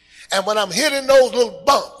 And when I'm hitting those little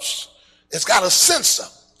bumps, it's got a sensor.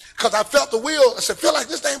 Because I felt the wheel. I said, feel like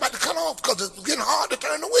this thing about to cut off because it's getting hard to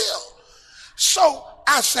turn the wheel. So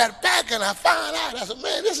I sat back and I found out. I said,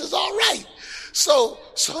 man, this is all right. So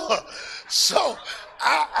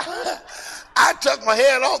I took my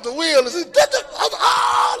hand off the wheel and said,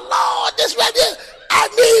 oh, Lord, this right here. I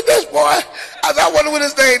need this, boy. I said, I wonder when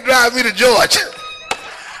this thing drives me to Georgia.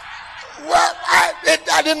 Well,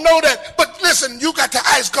 I didn't know that. But listen, you got to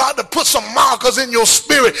ask God to put some markers in your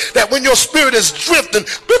spirit that when your spirit is drifting,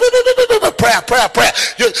 prayer, fast.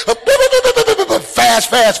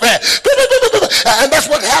 And that's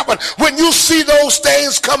what happened. When you see those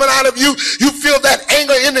things coming out of you, you feel that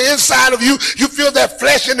anger in the inside of you. You feel that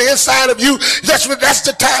flesh in the inside of you. That's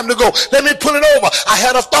the time to go. Let me pull it over. I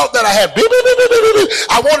had a thought that I had.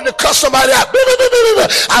 I wanted to cuss somebody out.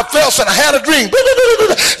 I felt something. I had a dream.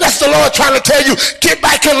 That's the Lord trying to tell you, get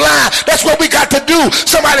back in line. That's what we got to do.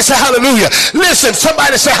 Somebody say hallelujah. Listen,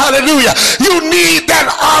 somebody say hallelujah. You need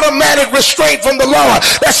that automatic restraint from the Lord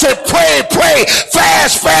that said pray,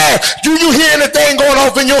 fast. Do you hear anything going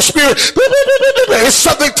off in your spirit? It's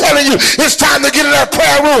something telling you it's time to get in that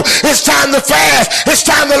prayer room. It's time to fast. It's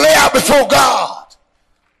time to lay out before God.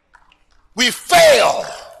 We fail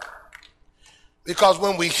because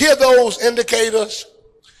when we hear those indicators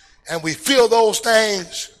and we feel those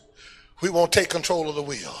things, we won't take control of the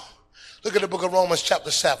wheel. Look at the book of Romans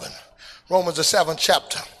chapter 7. Romans the 7th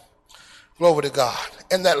chapter. Glory to God.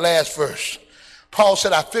 In that last verse, Paul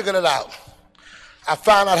said, I figured it out. I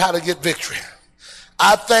found out how to get victory.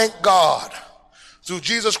 I thank God through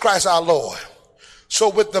Jesus Christ our Lord. So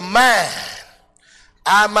with the mind,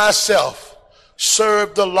 I myself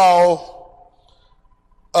serve the law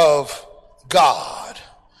of God.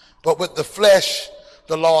 But with the flesh,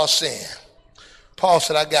 the law of sin. Paul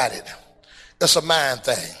said, I got it. It's a mind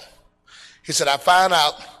thing. He said, I found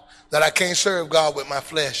out that I can't serve God with my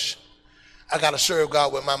flesh. I got to serve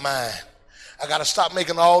God with my mind. I got to stop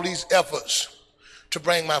making all these efforts to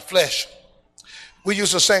bring my flesh. We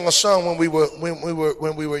used to sing a song when we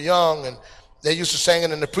were young, and they used to sing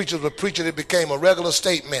it, and the preachers would preach it. It became a regular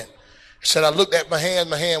statement. He said, I looked at my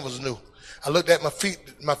hand was new. I looked at my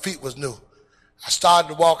feet was new. I started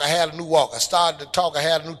to walk, I had a new walk. I started to talk, I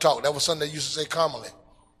had a new talk. That was something they used to say commonly.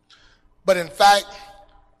 But in fact,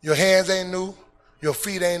 your hands ain't new, your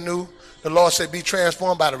feet ain't new. The Lord said, be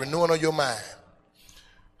transformed by the renewing of your mind.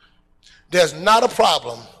 There's not a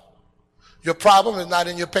problem. Your problem is not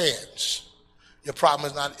in your pants. Your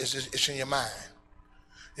problem it's in your mind.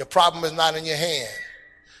 Your problem is not in your hand.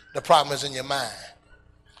 The problem is in your mind.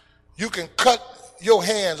 You can cut your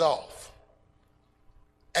hands off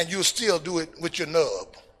and you'll still do it with your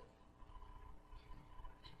nub.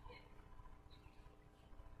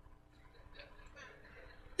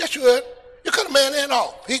 Yes, you would. You cut a man's hand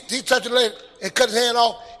off. He touch a leg and cut his hand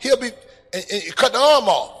off. He'll be, and you cut the arm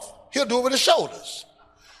off. He'll do it with his shoulders.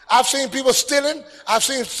 I've seen people stealing. I've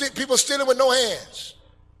seen people stealing with no hands.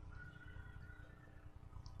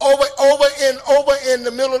 Over in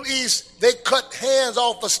the Middle East, they cut hands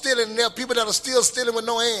off for stealing. And there are people that are still stealing with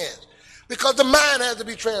no hands because the mind has to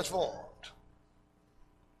be transformed.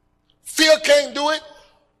 Fear can't do it.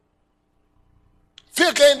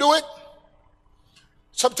 Fear can't do it.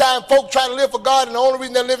 Sometimes folk try to live for God, and the only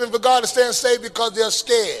reason they're living for God is staying safe because they're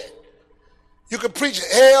scared. You can preach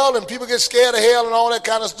hell, and people get scared of hell and all that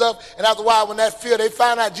kind of stuff, and after a while, when that fear, they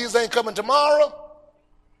find out Jesus ain't coming tomorrow.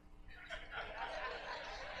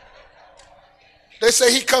 They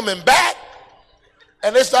say he coming back,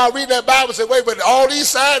 and they start reading that Bible and say, wait, but all these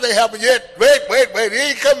signs ain't happened yet. Wait, he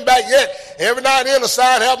ain't coming back yet. Every now and then a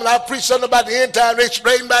sign happens. I preach something about the end time, they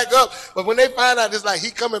straighten back up. But when they find out it's like he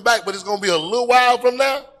coming back, but it's going to be a little while from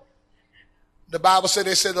now, the Bible said,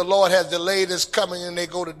 they said the Lord has delayed his coming, and they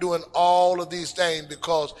go to doing all of these things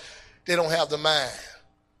because they don't have the mind.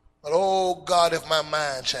 But oh God, if my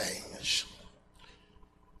mind changed.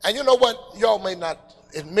 And you know what? Y'all may not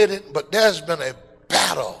admit it, but there's been a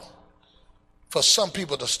battle for some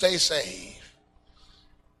people to stay saved.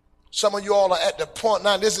 Some of you all are at the point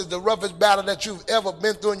now, this is the roughest battle that you've ever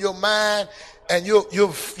been through in your mind, and you're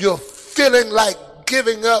feeling like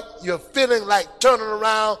giving up, you're feeling like turning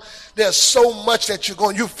around. There's so much that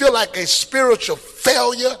you feel like a spiritual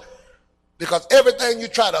failure because everything you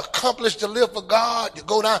try to accomplish to live for God, you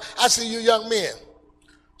go down. I see you young men,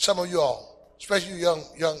 some of you all, especially you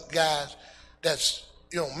young guys that's,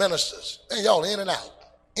 ministers, and y'all in and out.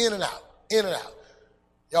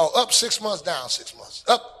 Y'all up 6 months, down 6 months.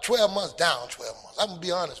 Up 12 months, down 12 months. I'm going to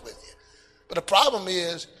be honest with you. But the problem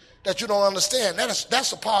is that you don't understand.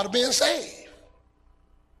 That's a part of being saved.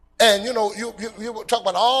 And, you talk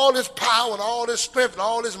about all this power and all this strength and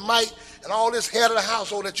all this might and all this head of the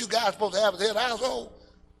household that you guys are supposed to have as head of the household.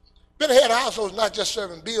 Being a head of the household is not just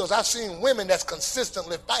serving bills. I've seen women that's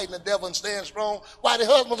consistently fighting the devil and staying strong while their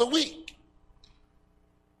husbands are weak.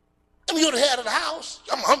 I mean, you're the head of the house.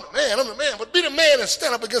 I'm the man. But be the man and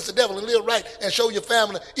stand up against the devil and live right and show your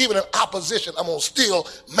family, even in opposition, I'm going to still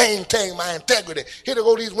maintain my integrity. Here to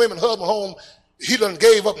go these women, husband home, he done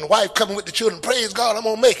gave up and the wife coming with the children. Praise God, I'm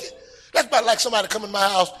going to make it. That's about like somebody coming to my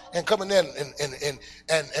house and coming in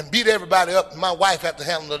and beat everybody up, and my wife have to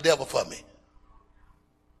handle the devil for me.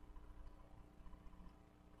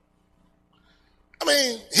 I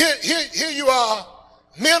mean, here you are,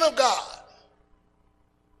 men of God.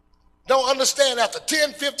 Don't understand after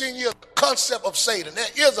 10, 15 years, the concept of Satan. There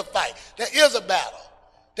is a fight. There is a battle.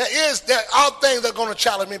 There are things that are going to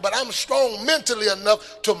challenge me, but I'm strong mentally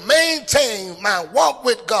enough to maintain my walk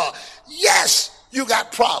with God. Yes, you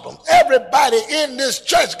got problems. Everybody in this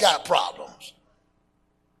church got problems.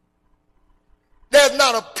 There's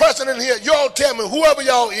not a person in here, y'all tell me, whoever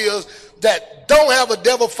y'all is, that don't have a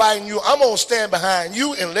devil fighting you, I'm going to stand behind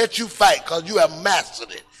you and let you fight because you have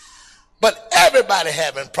mastered it. But everybody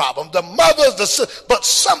having problems. The mothers, but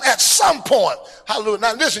at some point, hallelujah.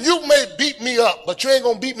 Now listen, you may beat me up, but you ain't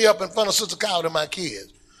going to beat me up in front of Sister Kyle and my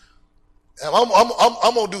kids. And I'm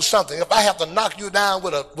going to do something. If I have to knock you down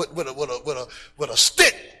with a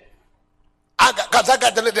stick, I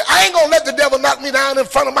ain't going to let the devil knock me down in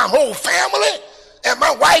front of my whole family. And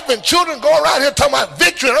my wife and children go around here talking about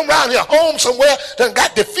victory, and I'm around here home somewhere that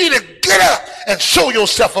got defeated. Get up and show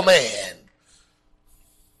yourself a man.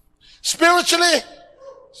 Spiritually,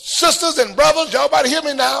 sisters and brothers, y'all about to hear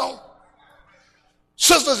me now.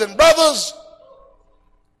 Sisters and brothers,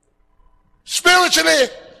 spiritually,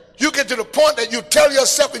 you get to the point that you tell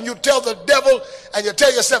yourself and you tell the devil and you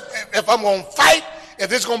tell yourself, if I'm going to fight,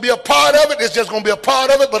 if it's going to be a part of it, it's just going to be a part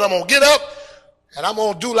of it, but I'm going to get up and I'm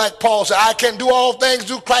going to do like Paul said, I can do all things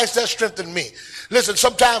through Christ that strengthened me. Listen,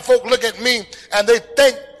 sometimes folk look at me and they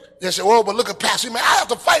think, they say, well, but look at Pastor, man, I have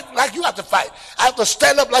to fight like you have to fight. I have to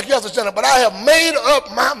stand up like you have to stand up. But I have made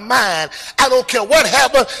up my mind. I don't care what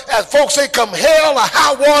happens. As folks say, come hell or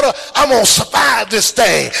high water, I'm going to survive this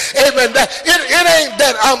thing. Amen. It ain't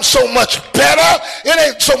that I'm so much better. It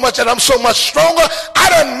ain't so much that I'm so much stronger.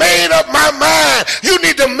 I done made up my mind. You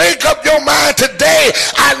need to make up your mind today.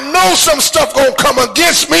 I know some stuff going to come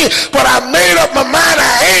against me, but I made up my mind.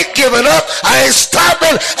 I ain't giving up. I ain't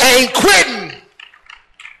stopping. I ain't quitting.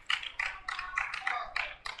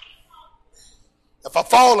 If I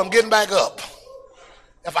fall, I'm getting back up.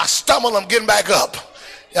 If I stumble, I'm getting back up.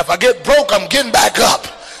 If I get broke, I'm getting back up.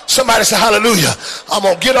 Somebody say hallelujah. I'm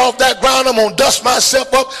going to get off that ground. I'm going to dust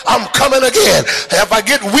myself up. I'm coming again. If I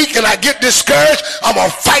get weak and I get discouraged, I'm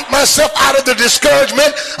going to fight myself out of the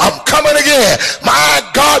discouragement. I'm coming again. My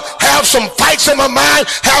God, have some fights in my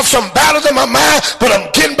mind, have some battles in my mind, but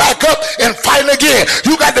I'm getting back up and fighting again.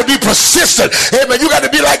 You got to be persistent. Amen. You got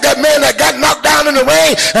to be like that man that got knocked down in the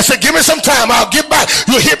rain and said, give me some time, I'll get back.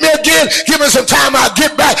 You hit me again, give me some time, I'll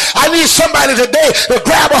get back. I need somebody today to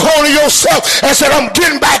grab a hold of yourself and say, I'm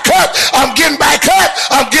getting back up. I'm getting back up.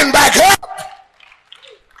 I'm getting back up.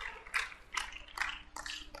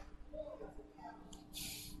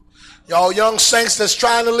 Y'all young saints that's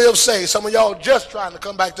trying to live saved. Some of y'all just trying to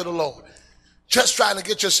come back to the Lord. Just trying to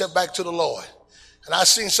get yourself back to the Lord. And I've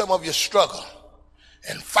seen some of you struggle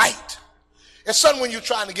and fight. It's something when you're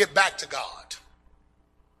trying to get back to God.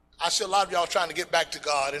 I see a lot of y'all trying to get back to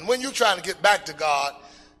God. And when you're trying to get back to God,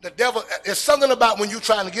 the devil, it's something about when you're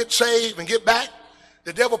trying to get saved and get back,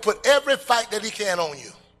 the devil put every fight that he can on you.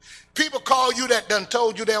 People call you that done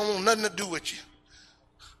told you they don't want nothing to do with you.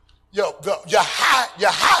 Your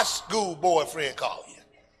high school boyfriend called you.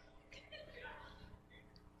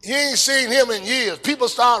 You ain't seen him in years. People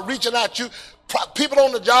start reaching at you. People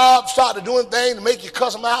on the job started doing things to make you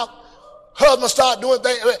cuss them out. Husbands start doing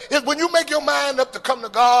things. When you make your mind up to come to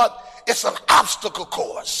God, it's an obstacle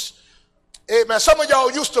course. Amen. Some of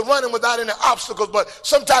y'all used to running without any obstacles, but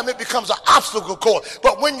sometimes it becomes an obstacle course.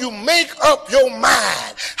 But when you make up your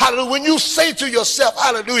mind, hallelujah, when you say to yourself,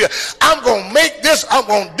 hallelujah, I'm going to make this, I'm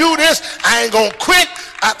going to do this, I ain't going to quit.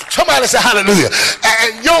 Somebody say hallelujah.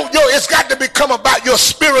 And it's got to become about your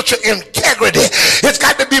spiritual integrity. It's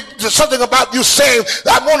got to be something about you saying,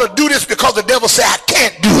 I want to do this because the devil said I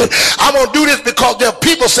can't do it. I'm going to do this because there are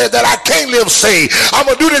people said that I can't live saved. I'm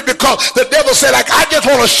going to do this because the devil said, like, I just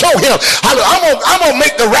want to show him. I'm going to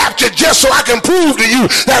make the rapture just so I can prove to you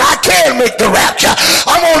that I can make the rapture.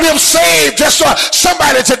 I'm going to live saved just so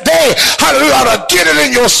somebody today, hallelujah, ought to get it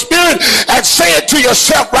in your spirit and say it to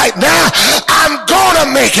yourself right now. I'm going to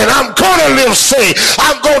make it. I'm going to live saved.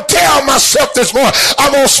 I'm going to tell myself this morning.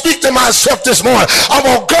 I'm going to speak to myself this morning. I'm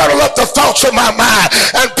going to girdle up the thoughts of my mind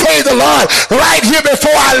and pray the Lord right here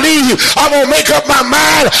before I leave. I'm going to make up my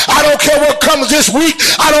mind mind. I don't care what comes this week.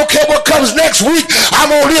 I don't care what comes next week. I'm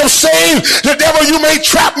going to live saved. The devil, you may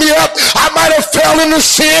trap me up. I might have fell into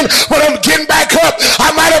sin, but I'm getting back up.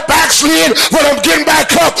 I might have backslid, but I'm getting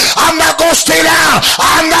back up. I'm not going to stay down.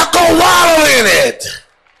 I'm not going to wallow in it.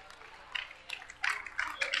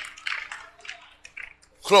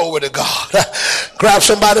 Glory to God. Grab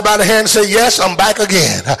somebody by the hand and say, yes, I'm back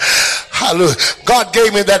again. Hallelujah. God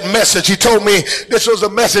gave me that message. He told me this was a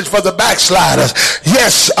message for the backsliders.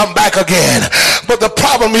 Yes, I'm back again. But the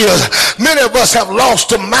problem is, many of us have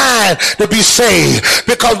lost the mind to be saved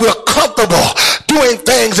because we're comfortable doing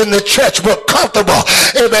things in the church. We're comfortable,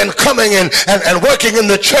 amen, coming in and working in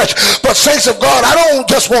the church. But saints of God, I don't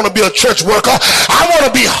just want to be a church worker. I want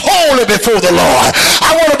to be holy before the Lord.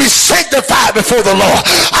 I want to be sanctified before the Lord.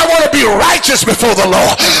 I want to be righteous before the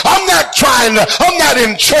Lord. I'm not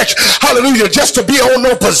in church, hallelujah, just to be on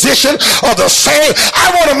no position or the same.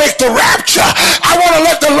 I want to make the rapture. I want to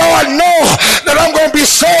let the Lord know that I'm going to be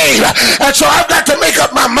saved. And so I've got to make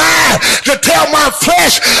up my mind to tell my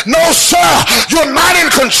flesh, no sir, you're not in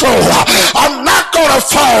control. I'm not going to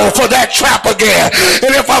fall for that trap again.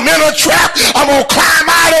 And if I'm in a trap, I'm going to climb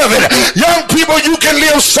out of it. Young people, you can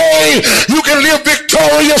live saved. You can live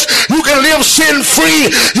victorious. You can live sin free.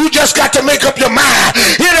 You just got to make up your mind.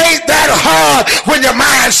 It ain't that hard when your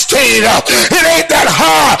mind stayed up. It ain't that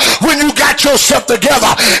hard when you got yourself together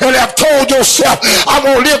and have told yourself, I'm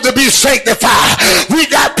going to live to be sanctified. We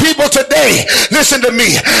got people today, listen to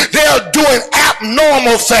me, they're doing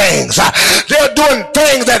abnormal things. They're doing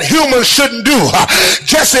things that humans shouldn't do.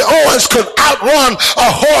 Jesse Owens could outrun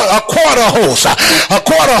a quarter horse.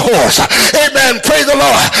 Amen. Praise the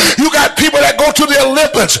Lord. You got people that go to the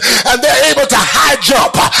Olympics and they're able to high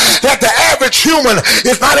jump that the average human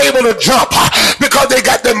is not able to jump because they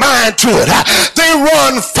got their mind to it. They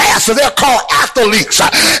run faster. They're called athletes.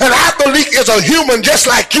 An athlete is a human just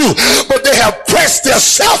like you, but they have pressed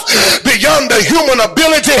themselves beyond the human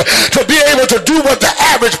ability to be able to do what the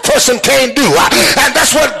average person can't do. And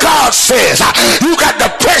that's what God says. You got to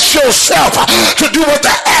press yourself to do what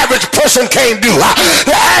the average person can't do.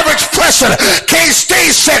 The average person can't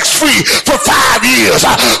stay sex free for 5 years,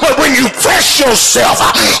 but when you press yourself,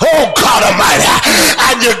 oh God Almighty,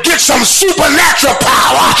 and you get some supernatural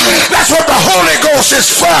power, that's what the Holy Ghost is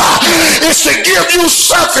for. It's to give you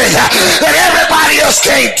something that everybody else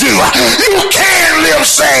can't do. You can live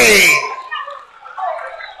saved.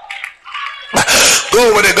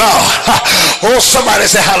 Glory to God. Oh, somebody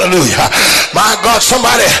say hallelujah. My God,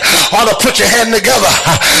 somebody ought to put your hand together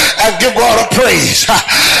and give God a praise.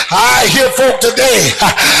 I hear folk today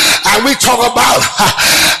and we talk about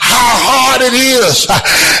how hard it is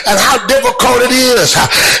and how difficult it is.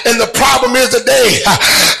 And the problem is today,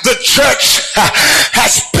 the church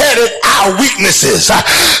has petted our weaknesses.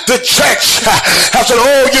 The church has said,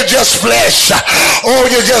 oh, you're just flesh. Oh,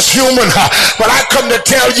 you're just human. But I come to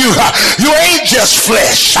tell you, you ain't just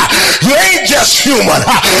flesh. You ain't just human.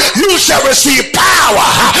 You shall receive power.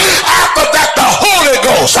 After that, the Holy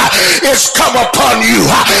Ghost is come upon you.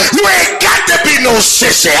 You ain't got to be no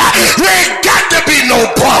sissy. You ain't got to be no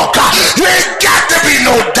punk. You ain't got to be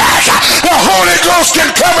no dash. The Holy Ghost can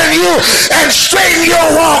come in you and straighten your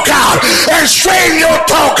walk out and straighten your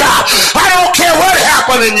talk out. I don't care what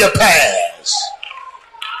happened in your past.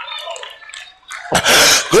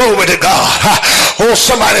 Glory to God. Oh,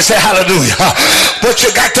 somebody say hallelujah. But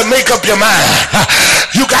you got to make up your mind.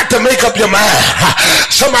 You got to make up your mind.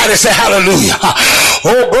 Somebody say hallelujah.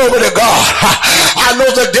 Oh, glory to God. I know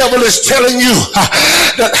the devil is telling you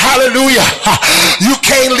that hallelujah, you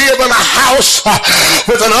can't live in a house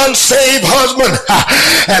with an unsaved husband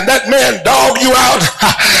and that man dog you out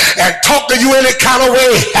and talk to you any kind of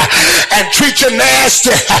way and treat you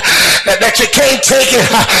nasty, that you can't take it.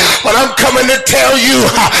 But I'm coming to tell you,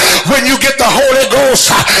 when you get the Holy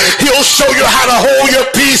Ghost, he'll show you how to hold your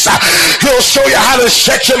peace. He'll show you how to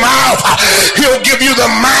shut your mouth. He'll give you the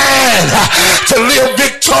mind to live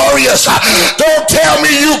victorious. Don't tell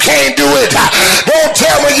me you can't do it. Don't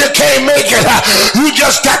tell me you can't make it. You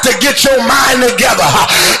just got to get your mind together.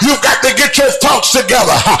 You've got to get your thoughts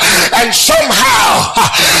together. And somehow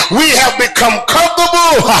we have become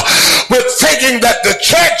comfortable with thinking that the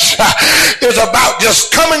church is about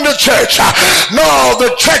just coming to church. No,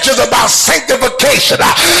 the church is about sanctification.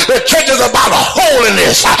 The church is about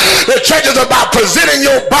holiness. The church is about presenting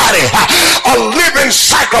your body a living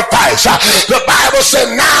sacrifice. The Bible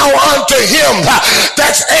said, now unto him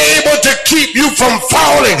that's able to keep you from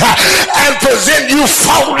falling and present you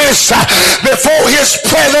faultless before his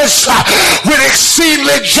presence with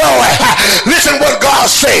exceedingly joy. Listen what God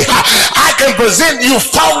say. I can present you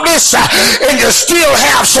faultless and you still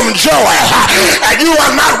have some joy. And you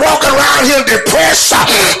are not walking around here depressed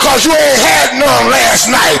because you ain't had none last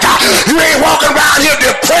night. You ain't walking around here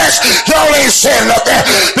depressed. Y'all ain't saying nothing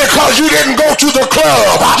because you didn't go to the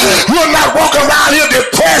club. You're not walking around here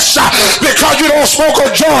depressed because you don't smoke a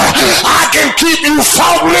joint. I can keep you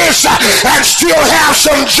faultless and still have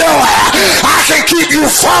some joy. I can keep you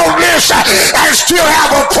faultless and still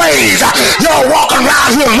have a praise. You're walking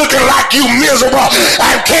around here looking like you miserable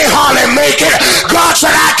and can't hardly make it. God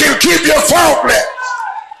said I can keep you faultless.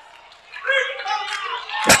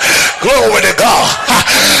 Glory to God.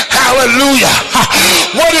 Hallelujah.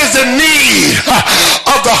 What is the need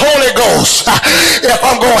of the Holy Ghost if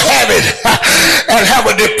I'm going to have it and have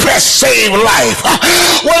a depressed, saved life?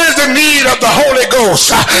 What is the need of the Holy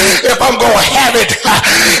Ghost if I'm going to have it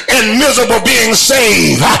and miserable being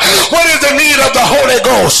saved? What is the need of the Holy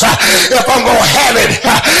Ghost if I'm going to have it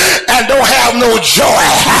and don't have no joy?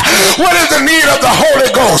 What is the need of the Holy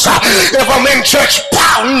Ghost if I'm in church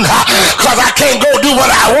pouting because I can't go do what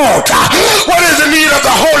I want? What is the need of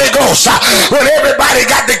the Holy Ghost when everybody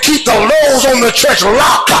got to keep the lows on the church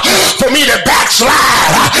locked for me to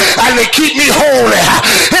backslide and to keep me holy?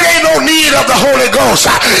 It ain't no need of the Holy Ghost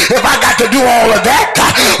if I got to do all of that.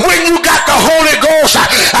 When you got the Holy Ghost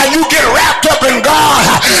and you get wrapped up in God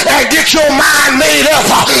and get your mind made up,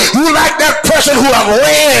 you like that person who have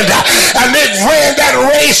ran and they've ran that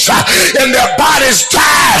race and their body's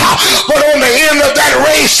tired, but on the end of that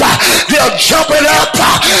race they're jumping up,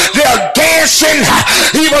 they're dancing,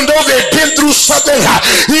 even though they've been through something,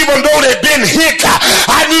 even though they've been hit.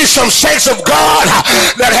 I need some saints of God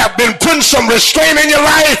that have been putting some restraint in your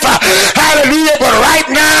life. Hallelujah. But right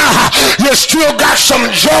now you still got some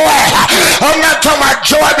joy. I'm not talking about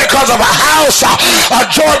joy because of a house or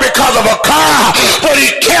joy because of a car, but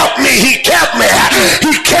he kept me, he kept me,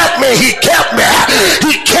 he kept me, he kept me,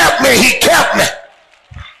 he kept me, he kept me.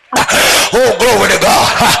 Oh, glory to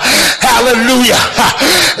God. Hallelujah.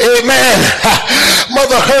 Amen.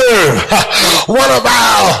 Mother Herb, one of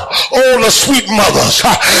our older sweet mothers.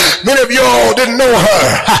 Many of y'all didn't know her,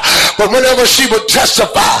 but whenever she would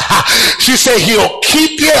testify, she said he'll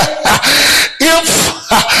keep you if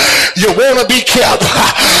you want to be kept.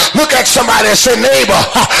 Look at somebody and say, neighbor,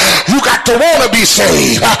 you got to want to be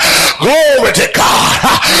saved. Glory to God.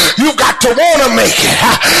 You got to want to make it.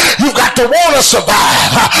 You got to want to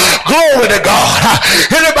survive. Glory to God.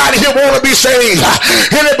 Anybody here want to be saved?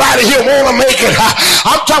 Anybody here want to make it?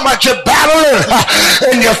 I'm talking about you're battling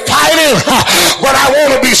and you're fighting, but I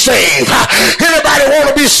want to be saved. Anybody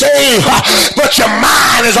want to be saved, but your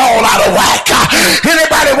mind is all out of whack?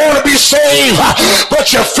 Anybody want to be saved,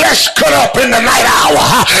 but your flesh cut up in the night hour?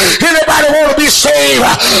 Anybody want to be saved,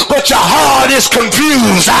 but your heart is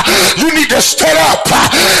confused? You need to stand up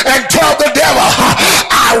and tell the devil,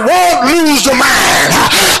 I won't lose the mind.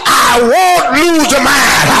 I won't lose the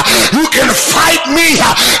mind. You can fight me.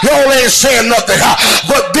 Y'all ain't saying nothing,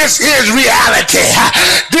 but this is reality.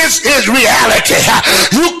 This is reality.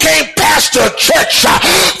 You can't pastor a church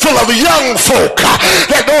full of young folk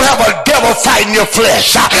that don't have a devil fighting your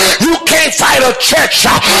flesh. You can't fight a church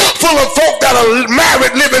full of folk that are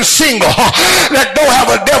married, living single, that don't have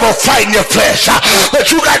a devil fighting your flesh. But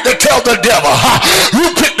you got to tell the devil,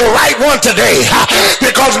 you pick the right one today,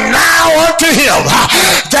 because now unto him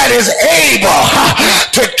that is able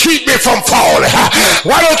to keep me from falling.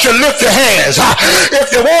 Why don't you lift your hands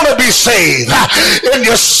if you want to be saved and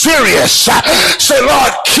you're serious? Say,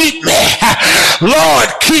 Lord, keep me. Lord,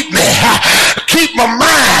 keep me. Keep my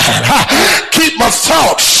mind. Keep my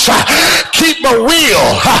thoughts. Keep my will.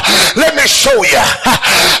 Let me show you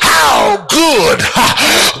how good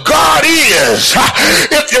God is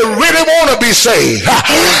if you really want to be saved.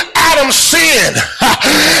 Adam sinned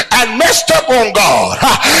and messed up on God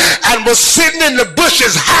and was sitting in the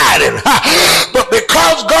bushes hiding, but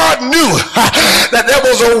because God knew that there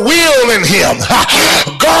was a will in him,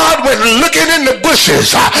 God went looking in the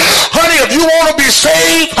bushes. Honey, if you want to be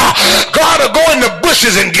saved, God will go in the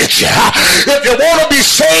bushes and get you. If you want to be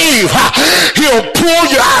saved, he'll pull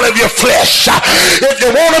you out of your flesh. If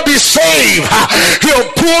you want to be saved, he'll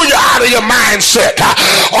pull you out of your mindset.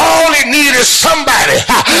 All he needs is somebody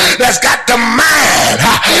that's got the mind.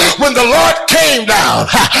 When the Lord came down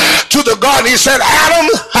to the garden, he said, Adam,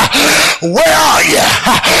 where are you?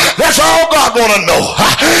 That's all God want to know.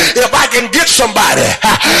 If I can get somebody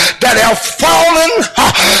that have fallen,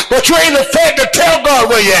 but you ain't afraid to tell God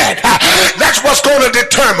where you're at, that's what's going to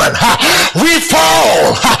determine. We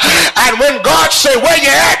fall, and when God say, where you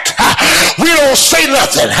at? We don't say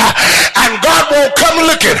nothing. And God won't come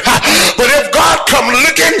looking. But if God come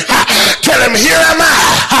looking, tell him, here am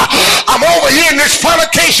I. I'm over here in this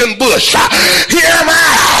fornication bush. Here am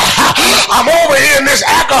I. I'm over here in this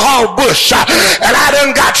alcohol bush. And I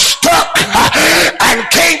done got stuck and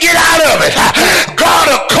can't get out of it. God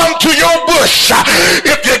will come to your bush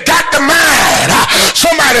if you got the mind.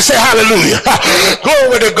 Somebody say hallelujah.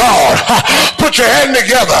 Glory to God. Put your hand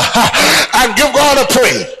together and give God a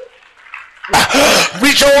praise.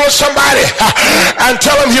 Reach over somebody and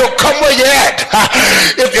tell them he'll come where you're at.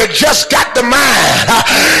 If you just got the mind,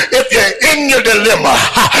 if you're in your dilemma,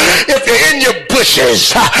 if you're in your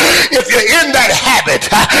bushes, if you're in that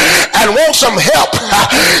habit and want some help,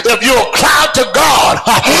 if you'll cry to God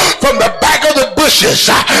from the back of the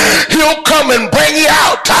bushes, he'll come and bring you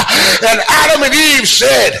out. And Adam and Eve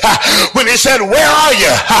said, when he said, where are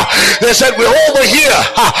you? They said, we're over here.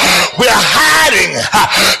 We're hiding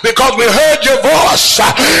because we heard your voice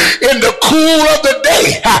in the cool of the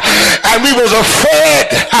day, and we was afraid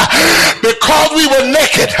because we were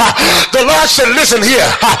naked. The Lord said, listen here,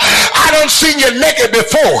 I don't seen you naked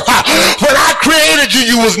before. When I created you,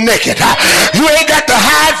 you was naked. You ain't got to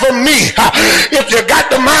hide from me. If you got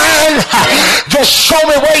the mind, just show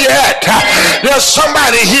me where you're at. There's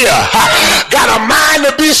somebody here got a mind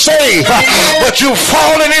to be saved, but you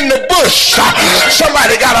falling in the bush.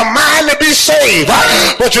 Somebody got a mind to be saved,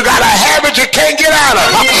 but you got a habit you can't get out of.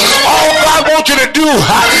 All God wants you to do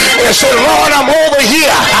is say, Lord, I'm over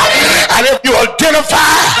here. And if you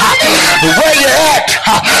identify where you're at,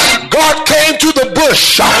 God came to the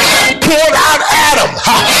bush, pulled out Adam,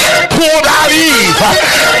 pulled out Eve,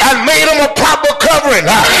 and made them a proper covering.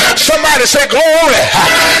 Somebody say glory.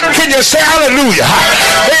 Can you say hallelujah?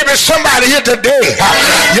 Maybe somebody here today,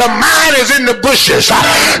 your mind is in the bushes,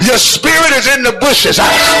 your spirit is in the bushes,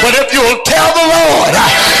 but if you'll tell the Lord,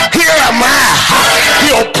 here am I,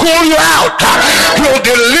 he'll pull you out, he'll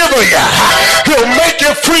deliver you, he'll make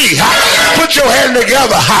you free. Put your hand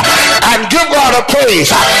together and give God a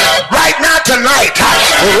praise. Right now, tonight,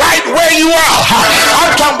 right where you are,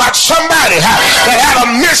 I'm talking about somebody that had a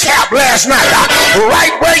mishap last night.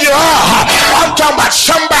 Right where you are, I'm talking about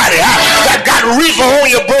somebody that got reefer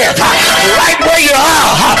on your breath. Right where you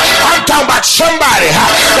are, I'm talking about somebody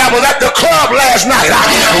that was at the club last night.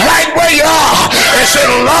 Right where you are, and said,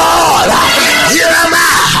 Lord, here am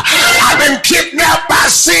I. I've been kidnapped by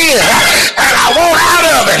sin and I want out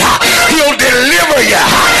of it. He'll deliver you.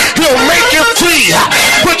 He'll make you free.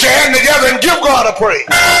 Put your hand together and give God a praise.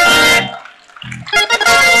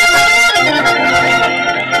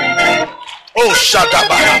 Oh,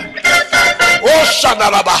 Shadabaha. Oh,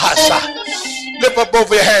 Shadabahasa. Lift up both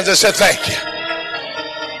of your hands and say thank you.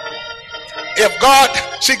 If God,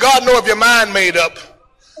 see, God know if your mind made up.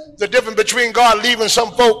 The difference between God leaving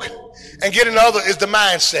some folk and getting the other is the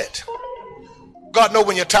mindset. God know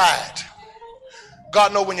when you're tired.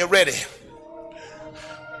 God know when you're ready.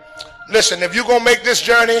 Listen, if you're going to make this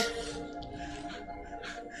journey,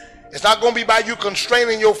 it's not going to be by you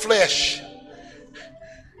constraining your flesh.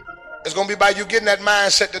 It's going to be by you getting that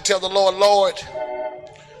mindset to tell the Lord, Lord,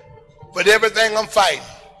 with everything I'm fighting,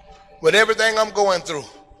 with everything I'm going through,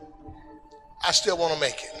 I still want to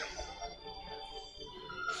make it.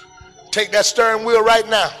 Take that steering wheel right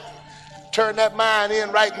now. Turn that mind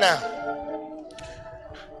in right now.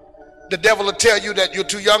 The devil will tell you that you're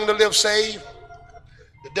too young to live saved.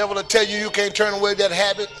 The devil will tell you you can't turn away that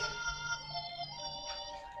habit.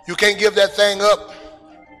 You can't give that thing up.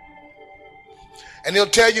 And he'll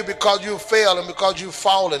tell you because you failed and because you've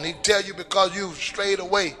fallen. He'll tell you because you've strayed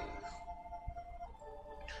away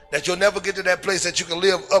that you'll never get to that place that you can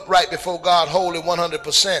live upright before God wholly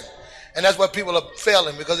 100%. And that's why people are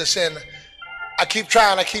failing, because they're saying, I keep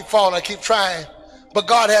trying, I keep falling, I keep trying, but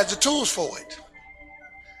God has the tools for it.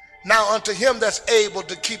 Now unto him that's able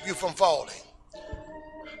to keep you from falling.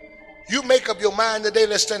 You make up your mind today.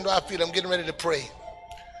 Let's stand to our feet. I'm getting ready to pray.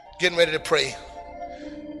 Getting ready to pray.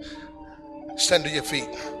 Stand to your feet.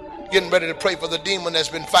 Getting ready to pray for the demon that's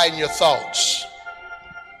been fighting your thoughts.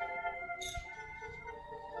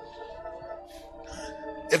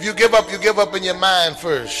 If you give up in your mind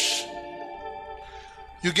first.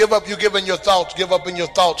 You give up in your thoughts. Give up in your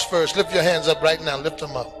thoughts first. Lift your hands up right now. Lift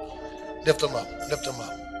them up. Lift them up. Lift them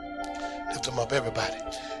up. Lift them up, everybody.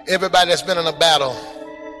 Everybody that's been in a battle,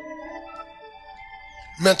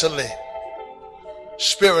 mentally,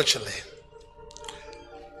 spiritually.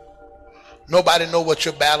 Nobody know what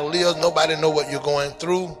your battle is. Nobody know what you're going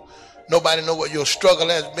through. Nobody know what your struggle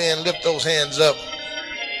has been. Lift those hands up.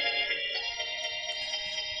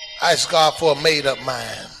 I ask God for a made up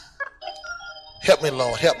mind. Help me,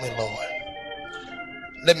 Lord. Help me, Lord.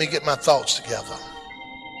 Let me get my thoughts together.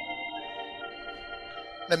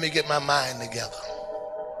 Let me get my mind together.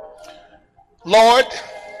 Lord,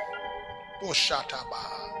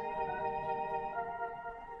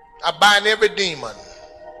 I bind every demon,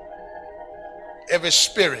 every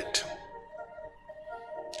spirit,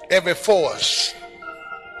 every force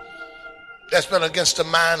that's been against the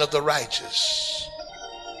mind of the righteous.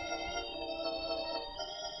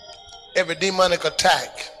 Every demonic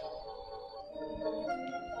attack.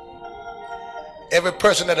 Every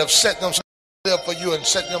person that have set themselves up for you and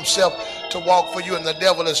set themselves to walk for you, and the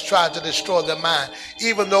devil is trying to destroy their mind.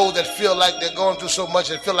 Even those that feel like they're going through so much,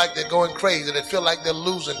 that feel like they're going crazy, that feel like they're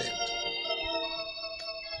losing it.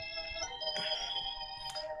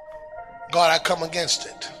 God, I come against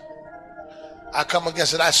it. I come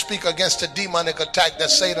against it. I speak against the demonic attack that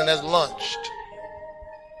Satan has launched.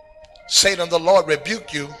 Satan, the Lord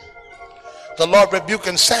rebuke you. The Lord rebuke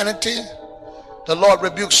insanity. The Lord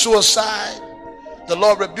rebuke suicide. The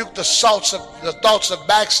Lord rebuke the thoughts of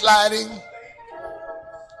backsliding.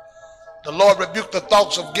 The Lord rebuke the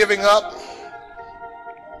thoughts of giving up.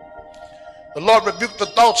 The Lord rebuke the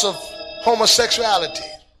thoughts of homosexuality.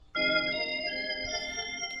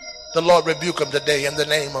 The Lord rebuke them today in the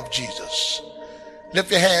name of Jesus.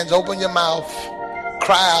 Lift your hands, open your mouth,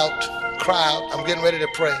 cry out, cry out. I'm getting ready to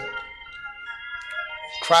pray.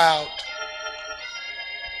 Cry out.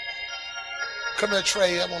 Come here,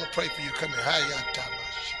 Trey. I want to pray for you. Come here.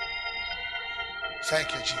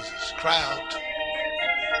 Thank you, Jesus. Cry out.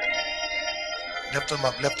 Lift them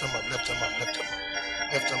up, lift them up, lift them up, lift them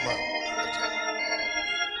up, lift them up. Lift them up.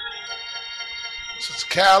 Sister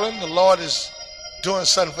Carolyn, the Lord is doing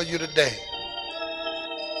something for you today.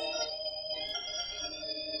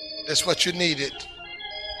 That's what you needed.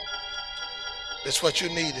 That's what you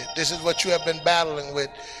needed. This is what you have been battling with.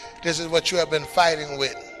 This is what you have been fighting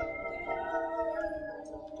with.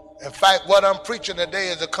 In fact, what I'm preaching today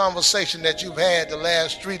is a conversation that you've had the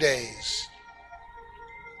last 3 days.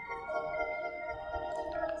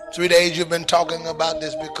 3 days you've been talking about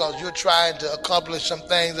this because you're trying to accomplish some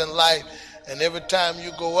things in life, and every time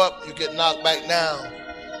you go up, you get knocked back down.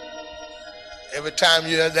 Every time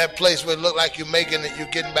you're at that place where it looks like you're making it, you're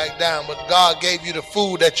getting back down. But God gave you the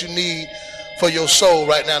food that you need for your soul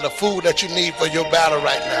right now, the food that you need for your battle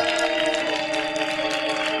right now.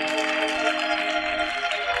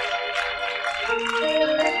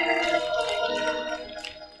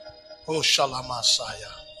 Oh, Shalom Messiah.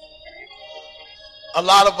 A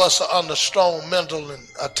lot of us are under strong mental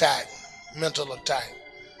attack, mental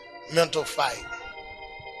fight.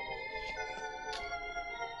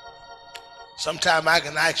 Sometimes I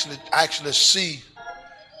can actually see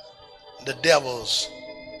the devils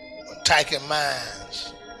attacking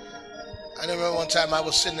minds. I remember one time I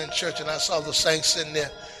was sitting in church and I saw the saints sitting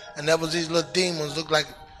there, and there was these little demons looked like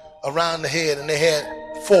around the head, and they had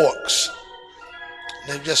forks.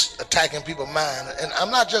 They're just attacking people's mind. And I'm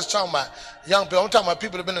not just talking about young people. I'm talking about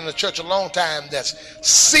people that have been in the church a long time that's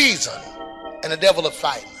seasoned, and the devil will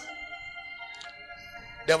fight.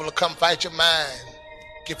 The devil will come fight your mind,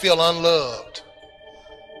 make you feel unloved.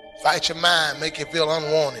 Fight your mind, make you feel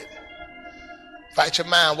unwanted. Fight your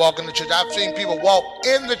mind, walk in the church. I've seen people walk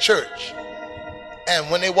in the church, and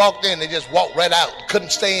when they walked in, they just walked right out.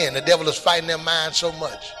 Couldn't stay in. The devil is fighting their mind so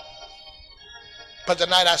much. But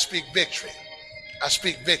tonight I speak victory. I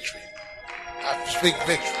speak victory. I speak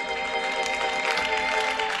victory.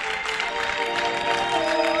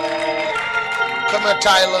 Come here,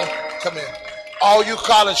 Tyler. Come here. All you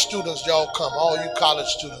college students, y'all come. All you college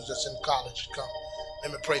students that's in college, come.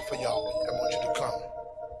 Let me pray for y'all. I want you to come.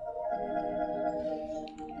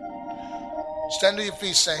 Stand to your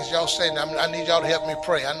feet, saints. Y'all stand. I need y'all to help me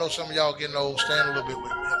pray. I know some of y'all getting old. Stand a little bit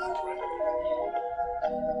with me. Help me pray.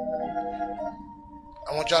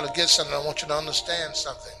 I want y'all to get something. I want you to understand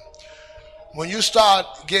something. When you start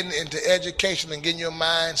getting into education and getting your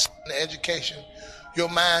mind in education, your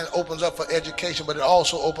mind opens up for education, but it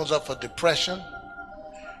also opens up for depression.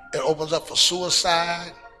 It opens up for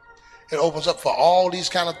suicide. It opens up for all these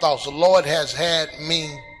kind of thoughts. The Lord has had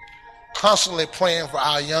me constantly praying for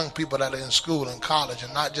our young people that are in school and college,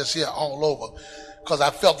 and not just here, all over. Because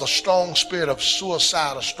I felt a strong spirit of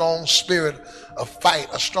suicide, a strong spirit of fight,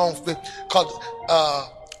 a strong spirit. Because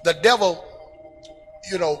the devil,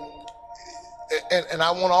 you know, and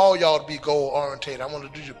I want all y'all to be goal oriented. I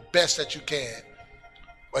want to do the best that you can.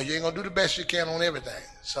 Well, you ain't going to do the best you can on everything.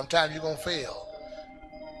 Sometimes you're going to fail.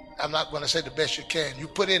 I'm not going to say the best you can. You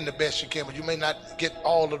put in the best you can, but you may not get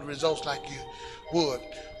all of the results like you would.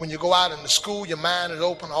 When you go out in the school, your mind is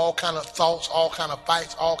open, all kind of thoughts, all kind of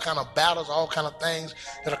fights, all kind of battles, all kind of things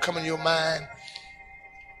that are coming to your mind.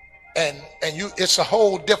 it's a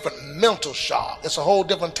whole different mental shock. It's a whole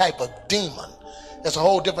different type of demon. It's a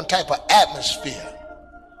whole different type of atmosphere.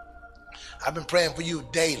 I've been praying for you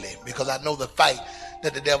daily because I know the fight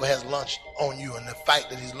that the devil has launched on you, and the fight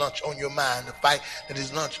that he's launched on your mind, the fight that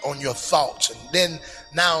he's launched on your thoughts. And then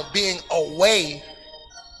now being away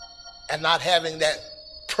and not having that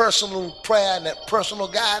personal prayer and that personal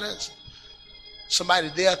guidance, somebody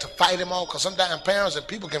there to fight him off, because sometimes parents and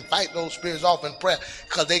people can fight those spirits off in prayer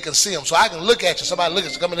because they can see them. So I can look at you, somebody look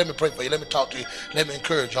at you, come and let me pray for you, let me talk to you, let me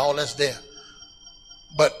encourage you, all that's there.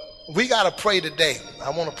 But we got to pray today. I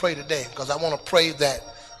want to pray today because I want to pray that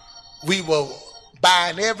we will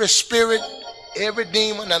bind every spirit, every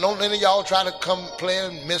demon. Now don't any of y'all try to come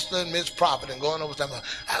playing Mr. and Miss Prophet and going over time.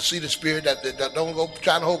 I see the spirit that don't go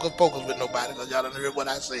trying to hocus pocus with nobody, because y'all don't hear what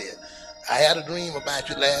I said. I had a dream about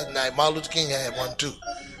you last night. Martin Luther King had one too.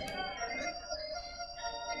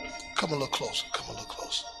 Come a little closer. Come a little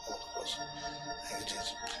closer. Come a little closer. Thank you,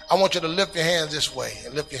 Jesus. I want you to lift your hands this way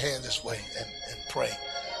and lift your hands this way and pray.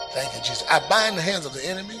 Thank you, Jesus. I bind the hands of the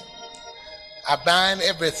enemy. I bind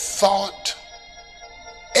every thought,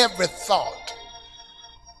 every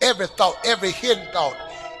hidden thought,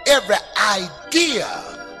 every idea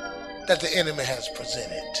that the enemy has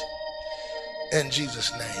presented. In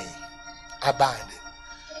Jesus' name, I bind it.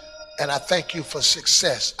 And I thank you for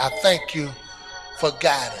success. I thank you for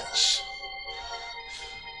guidance.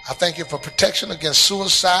 I thank you for protection against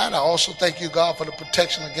suicide. I also thank you, God, for the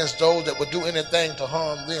protection against those that would do anything to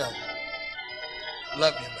harm them.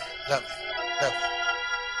 Love you, man. Love you. Love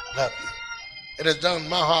you. Love you. It has done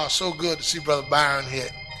my heart so good to see Brother Byron here.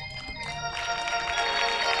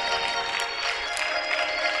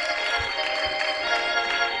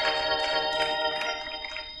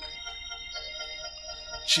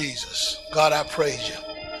 Jesus. God, I praise you.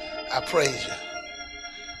 I praise you.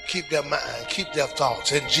 Keep their mind, keep their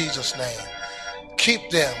thoughts in Jesus' name. Keep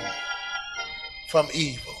them from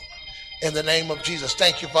evil. In the name of Jesus,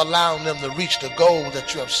 thank you for allowing them to reach the goal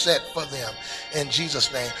that you have set for them. In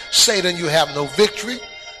Jesus' name. Satan, you have no victory.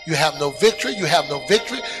 You have no victory. You have no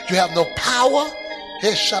victory. You have no power.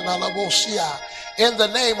 In the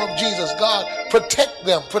name of Jesus, God, protect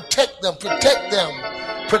them, protect them, protect them.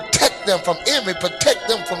 Protect them from envy. Protect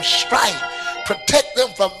them from strife. Protect them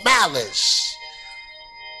from malice.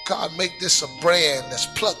 God, make this a brand that's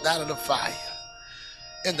plucked out of the fire.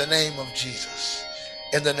 In the name of Jesus.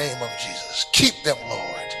 In the name of Jesus. Keep them,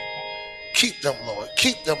 Lord. Keep them, Lord.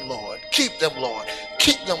 Keep them, Lord. Keep them, Lord.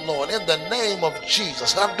 Keep them, Lord. In the name of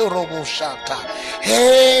Jesus.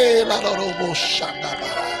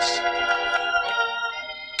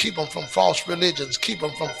 Keep them from false religions. Keep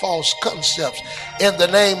them from false concepts. In the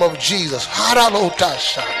name of Jesus.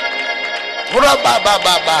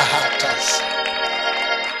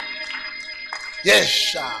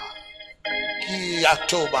 Yes,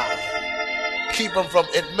 keep them from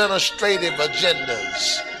administrative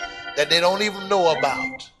agendas that they don't even know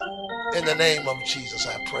about. In the name of Jesus,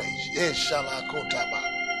 I praise you. Yes, I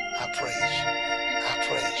praise you. I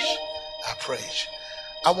praise you. I praise you.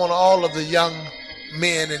 I want all of the young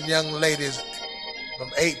men and young ladies from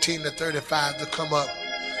 18 to 35 to come up.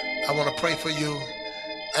 I want to pray for you.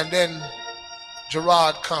 And then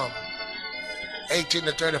Gerard, come. 18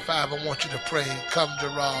 to 35, I want you to pray. Come,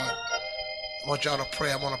 Gerard. I want y'all to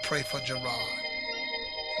pray. I want to pray for Gerard.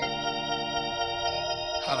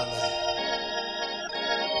 Hallelujah.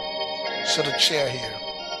 Sit a chair here.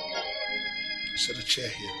 Sit a chair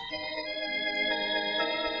here.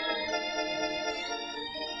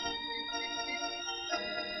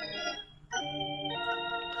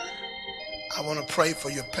 I want to pray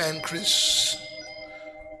for your pancreas.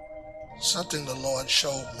 Something the Lord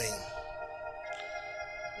showed me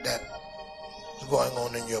that is going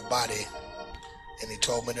on in your body, and he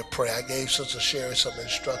told me to pray. I gave Sister Sherry some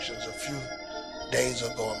instructions a few days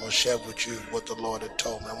ago. I'm going to share with you what the Lord had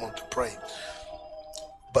told me. I want to pray.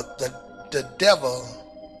 But the devil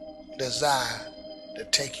desire to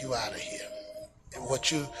take you out of here. And I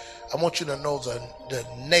want you to know the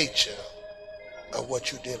nature of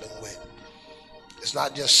what you're dealing with. It's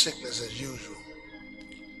not just sickness as usual.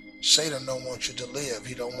 Satan don't want you to live.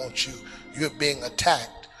 He don't want you. You're being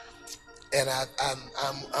attacked. And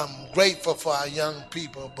I'm grateful for our young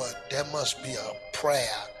people, but there must be a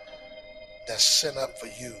prayer that's sent up for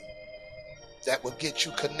you that will get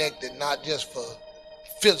you connected, not just for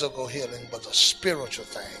physical healing, but a spiritual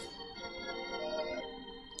thing.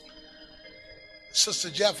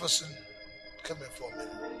 Sister Jefferson, come here for a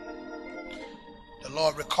minute. The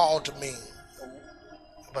Lord recalled to me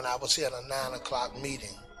when I was here at a 9 o'clock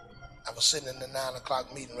meeting. I was sitting in the 9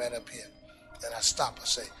 o'clock meeting right up here, and I stopped and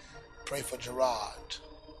say, pray for Gerard.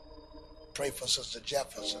 pray for Sister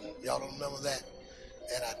Jefferson. Y'all don't remember that?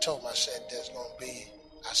 And I told him, I said, there's going to be,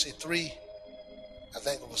 I see 3, I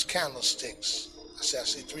think it was candlesticks. I said, I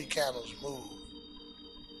see 3 candles move.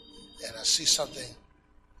 And I see something,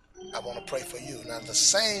 I want to pray for you. Now, the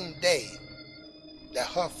same day that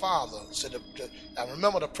her father said, I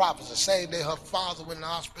remember the prophets, the same day her father went in the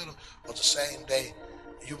hospital was the same day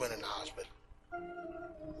you went in the hospital.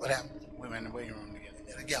 What happened? We went in the waiting room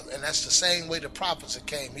together. And that's the same way the prophets that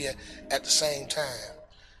came here at the same time.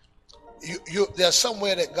 There's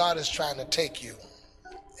somewhere that God is trying to take you.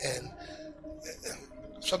 And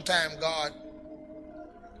sometimes God,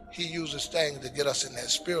 he uses things to get us in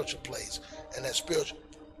that spiritual place and that spiritual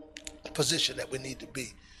position that we need to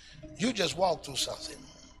be. You just walk through something.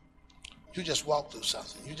 You just walk through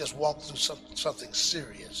something. You just walk through something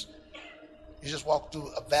serious. You just walk through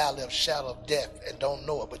a valley of shadow of death and don't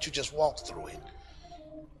know it, but you just walk through it.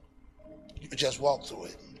 You just walk through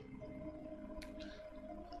it.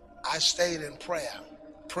 I stayed in prayer,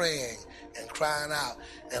 praying and crying out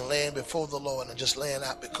and laying before the Lord and just laying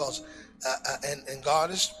out because, and God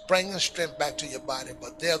is bringing strength back to your body,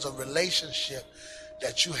 but there's a relationship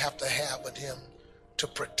that you have to have with him to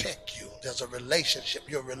protect you. There's a relationship.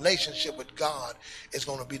 Your relationship with God is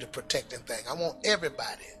going to be the protecting thing. I want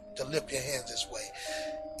everybody to lift your hands this way.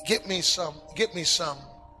 Get me some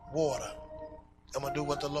water. I'm going to do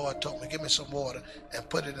what the Lord told me. Give me some water and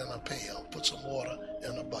put it in a pail. Put some water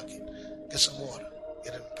in a bucket. Get some water.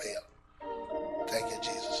 Get it in a pail. Thank you,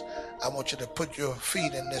 Jesus. I want you to put your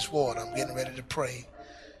feet in this water. I'm getting ready to pray.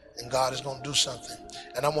 And God is going to do something.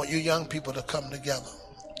 And I want you young people to come together.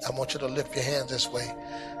 I want you to lift your hands this way.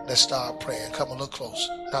 Let's start praying. Come a little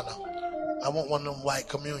closer. No. I want one of them white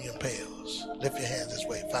communion pails. Lift your hands this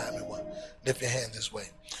way. Find me one. Lift your hand this way.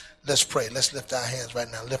 Let's pray. Let's lift our hands right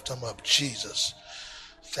now. Lift them up. Jesus.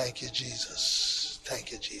 Thank you, Jesus.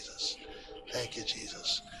 Thank you, Jesus. Thank you,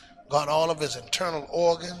 Jesus. God, all of his internal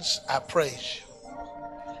organs, I praise you.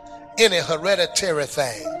 Any hereditary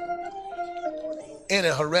thing,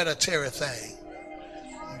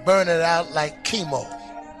 burn it out like chemo.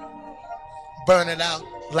 Burn it out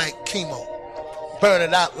like chemo. Burn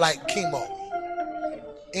it out like chemo.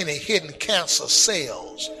 Any hidden cancer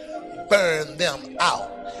cells, burn them out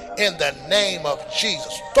in the name of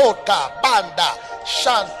Jesus. Tota, Banda,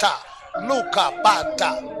 Shanta, Luka,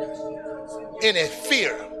 Banta. Any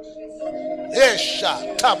fear.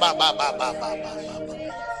 Esha, Taba, ba, ba, ba, ba, ba, ba.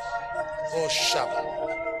 Oh, Shaba.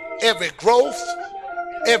 Every growth,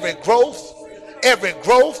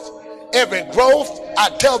 I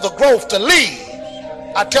tell the growth to leave.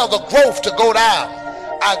 I tell the growth to go down.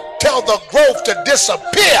 I tell the growth to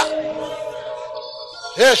disappear.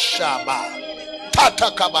 Yeshaba,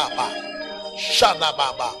 Tatakababa,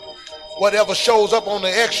 Shanababa. Whatever shows up on the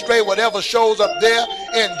x-ray, whatever shows up there,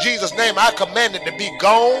 in Jesus' name, I command it to be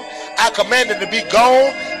gone. I command it to be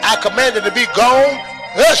gone. I command it to be gone.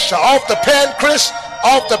 Yesha, off the pancreas,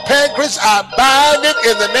 I bind it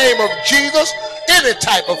in the name of Jesus. Any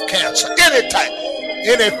type of cancer, any type,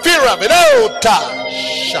 any fear of it, oh,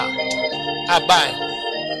 shot. I bind.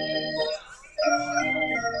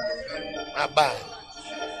 I bind.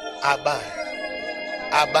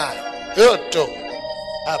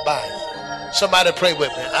 Somebody pray with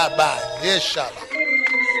me. I bind. Yes, Shabbat.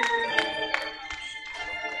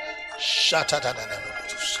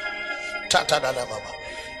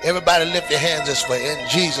 Everybody lift your hands this way in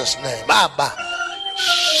Jesus' name. I bind.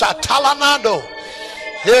 Shatalanado.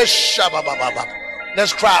 Yes, Shabbat.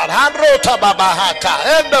 Let's crowd. Handrota babahata.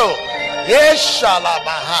 Endo. Yes,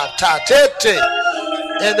 Shalabahata. Tete.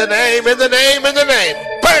 In the name.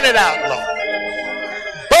 Burn it out, Lord.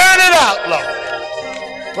 Burn it out, Lord.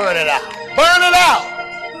 Burn it out. Burn it out.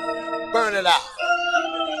 Burn it out.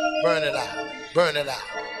 Burn it out. Burn it out.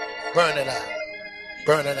 Burn it out.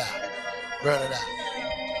 Burn it out. Burn it out.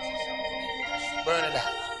 Burn it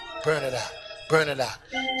out. Burn it out. Burn it out.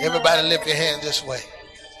 Everybody lift your hand this way.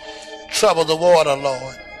 Trouble the water,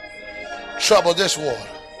 Lord. Trouble this water.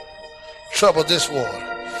 Trouble this water.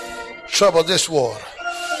 Trouble this water.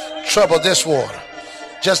 Trouble this water.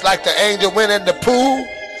 Just like the angel went in the pool,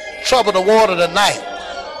 trouble the water tonight.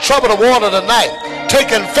 Trouble the water tonight.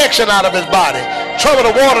 Take infection out of his body. Trouble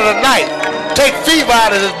the water tonight. Take fever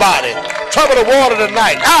out of his body. Trouble the water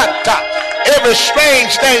tonight. Every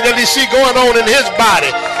strange thing that you see going on in his body,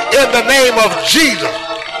 in the name of Jesus.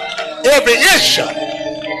 Every issue.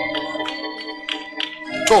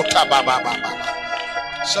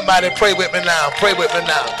 Somebody pray with me now. Pray with me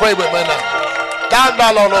now. Pray with me now.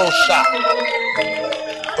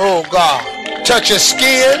 Oh God. Touch your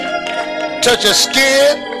skin. Touch your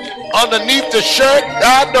skin. Underneath the shirt.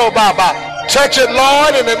 Touch it,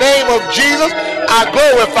 Lord, in the name of Jesus. I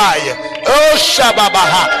glorify you. Oh,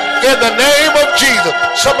 Shababaha. In the name of Jesus.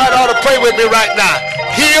 Somebody ought to pray with me right now.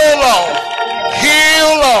 Heal, Lord.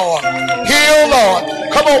 Heal, Lord. Heal,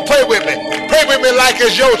 Lord. Come on, pray with me. Pray with me like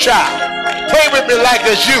it's your child. Pray with me like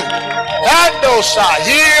it's you. Andosa.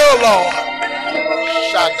 Heal, Lord.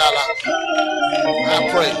 Shandala. I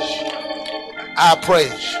praise you. I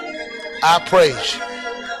praise you. I praise you.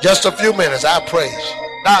 Just a few minutes. I praise you.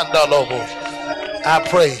 I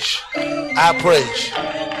praise you. I praise you.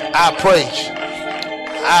 I praise you.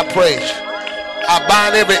 I praise you. I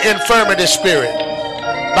bind every infirmity spirit.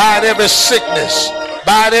 Bind every sickness.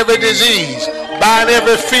 Bind every disease. Bind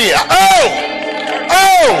every fear. Oh!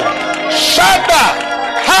 Oh! Shanda!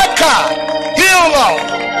 Haka! Heal, Lord.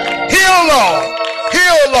 Heal, Lord.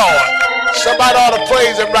 Heal, Lord. Somebody ought to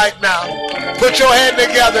praise him right now. Put your hand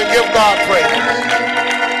together and give God praise.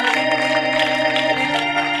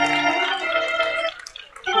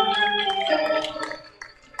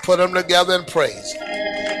 Put them together and praise.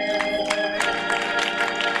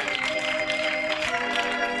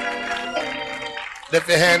 Lift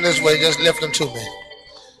your hand this way. Just lift them to me.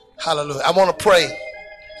 Hallelujah. I want to pray.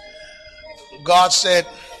 God said,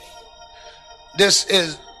 this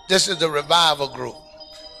is the revival group.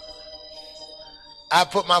 I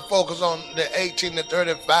put my focus on the 18 to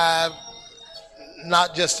 35,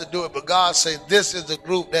 not just to do it, but God said this is the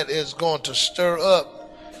group that is going to stir up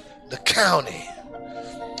the county.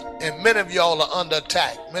 And many of y'all are under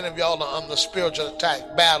attack. Many of y'all are under spiritual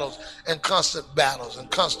attack, battles and constant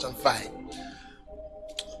fight.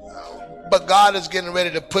 But God is getting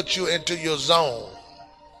ready to put you into your zone.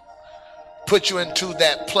 Put you into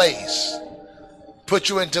that place. Put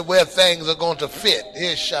you into where things are going to fit.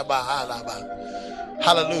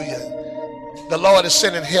 Hallelujah. The Lord is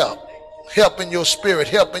sending help. Help in your spirit.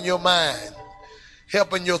 Help in your mind.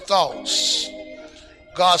 Help in your thoughts.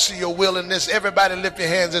 God, see your will in this. Everybody lift your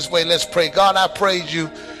hands this way. Let's pray. God, I praise you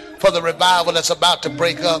for the revival that's about to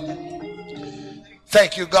break up.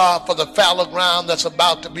 Thank you, God, for the fallow ground that's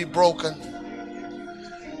about to be broken.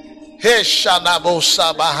 Thank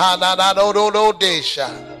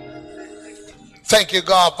you,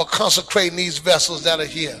 God, for consecrating these vessels that are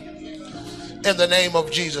here. In the name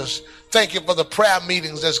of Jesus. Thank you for the prayer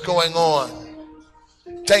meetings that's going on.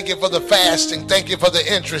 Thank you for the fasting. Thank you for the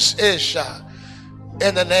interest. Isha.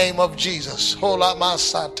 In the name of Jesus. Hola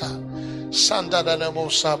masata.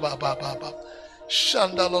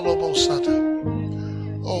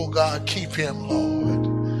 Oh God, keep him, Lord.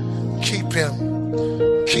 Keep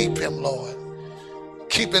him. Keep him, Lord.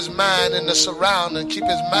 Keep his mind in the surrounding. Keep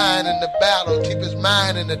his mind in the battle. Keep his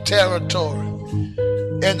mind in the territory.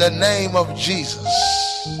 In the name of Jesus.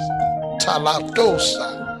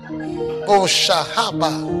 Talatosa.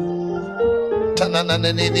 Oshahaba.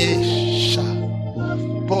 Tanananisha.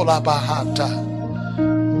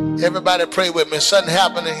 Everybody pray with me. Something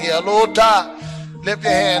happening here. Lord, lift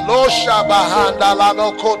your hand. Lord, Shabahanda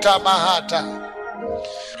Lano Kota Mahata.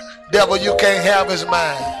 Devil, you can't have his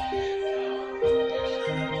mind.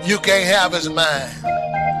 You can't have his mind.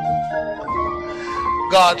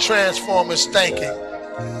 God, transform his thinking.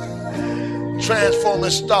 Transform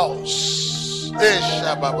his thoughts.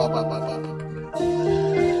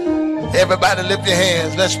 Everybody lift your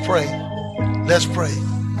hands. Let's pray. Let's pray.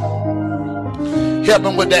 Help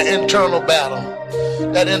him with that internal battle,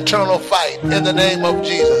 that internal fight in the name of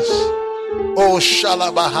Jesus. Oh,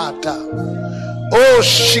 Shalabahata. Oh,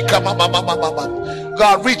 Shikamamamamamam.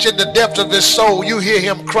 God, reach in the depths of his soul. You hear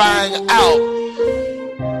him crying out.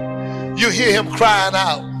 You hear him crying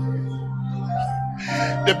out.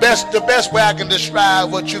 The best way I can describe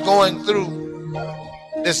what you're going through,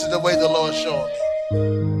 this is the way the Lord showed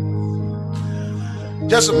me.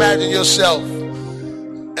 Just imagine yourself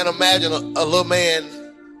and imagine a little man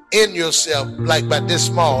in yourself, like by this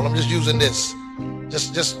small. I'm just using this.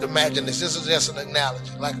 Just imagine this. This is just an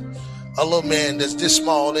analogy. Like a little man that's this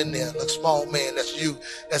small in there, a small man, that's you,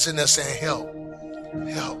 that's in there saying, help,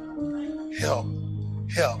 help, help,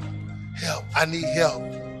 help, help. I need help.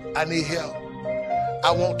 I need help. I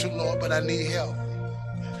want to, Lord, but I need help.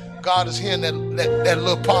 God is hearing that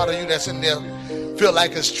little part of you that's in there, feel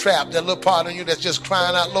like it's trapped. That little part of you that's just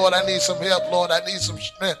crying out, Lord, I need some help. Lord, I need some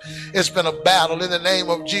strength. It's been a battle. In the name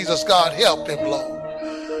of Jesus, God, help him, Lord.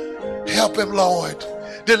 Help him, Lord.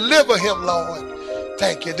 Deliver him, Lord.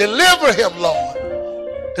 Thank you. Deliver him, Lord.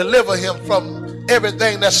 Deliver him from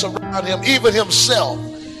everything that's surrounding him, even himself.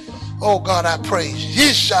 Oh, God, I praise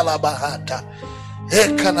you.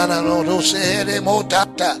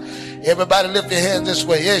 Everybody lift your hands this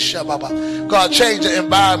way. Yes, Shababa. God, change the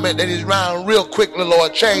environment that he's around real quickly,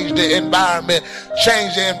 Lord. Change the environment.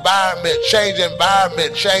 Change the environment. Change the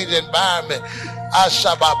environment. Change the environment.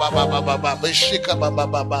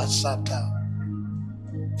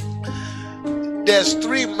 There's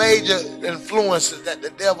three major influences that the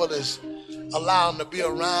devil is allowing to be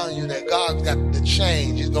around you that God's got to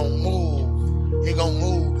change. He's gonna move. He's gonna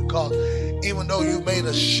move because even though you made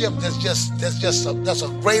a shift, that's a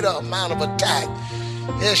greater amount of attack.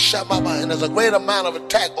 And there's a great amount of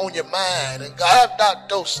attack on your mind. And God,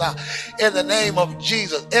 in the name of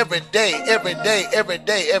Jesus, every day,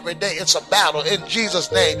 it's a battle. In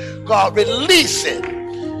Jesus' name, God, release it.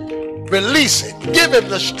 Release it. Give him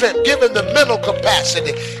the strength. Give him the mental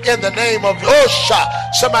capacity. In the name of Osha.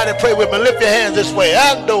 Somebody pray with me. Lift your hands this way.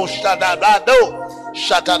 Ando shadadado.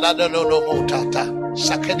 Shatadadano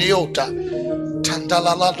Sakadiota.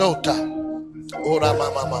 Tandaladota. Ora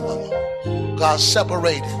mama. God,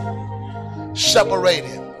 separate him. Separate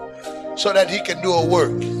him so that he can do a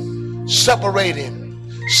work. Separate him.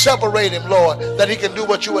 Separate him, Lord, that he can do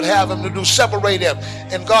what you would have him to do. Separate him.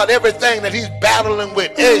 And God, everything that he's battling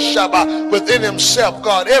with, within himself,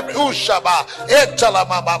 God, every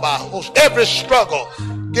struggle,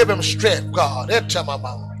 give him strength, God.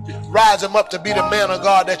 Rise him up to be the man of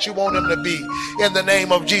God that you want him to be. In the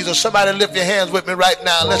name of Jesus. Somebody lift your hands with me right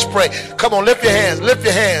now. Let's pray. Come on, lift your hands. Lift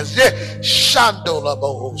your hands. Yeah. Shandola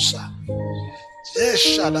bohosa.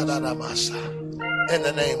 In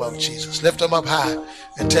the name of Jesus. Lift him up high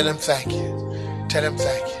and tell him thank you. Tell him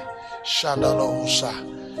thank you. Shandalosa.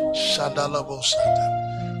 Shandalabosata.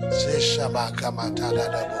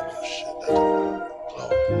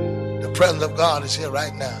 The presence of God is here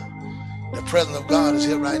right now. The presence of God is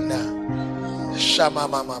here right now.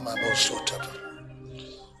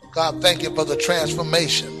 God, thank you for the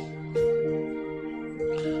transformation.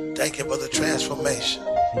 Thank you for the transformation.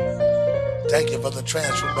 Thank you for the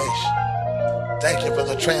transformation. Thank you for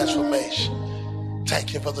the transformation.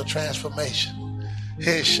 Thank you for the transformation.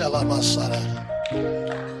 Hey, Shalamasara.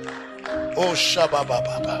 Oh,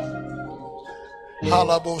 Shabababa.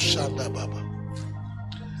 Halabo Shandababa.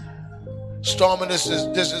 Stormy, this is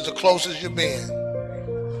the closest you've been.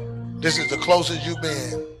 This is the closest you've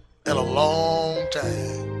been in a long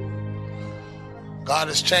time. God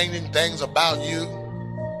is changing things about you,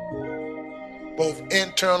 both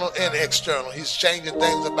internal and external. He's changing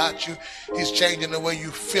things about you. He's changing the way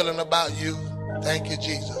you're feeling about you. Thank you,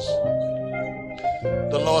 Jesus.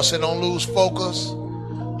 The Lord said, don't lose focus.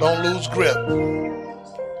 Don't lose grip.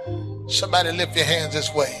 Somebody lift your hands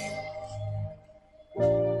this way.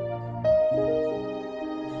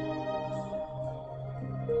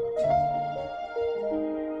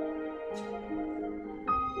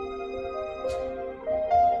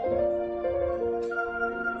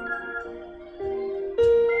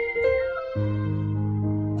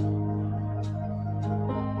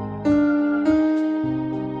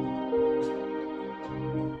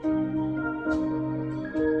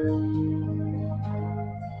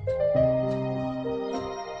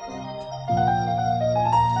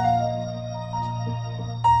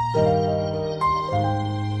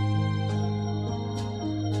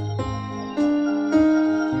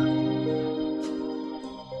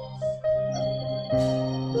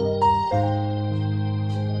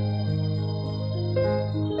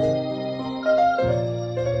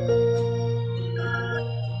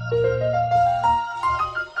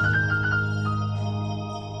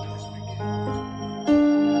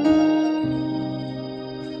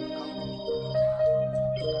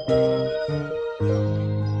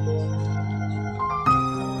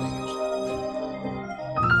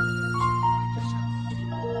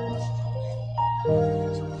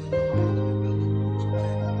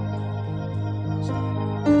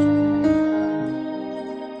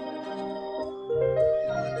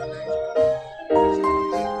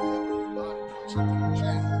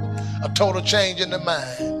 Total change in the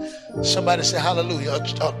mind. Somebody say hallelujah.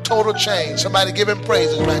 A total change. Somebody give him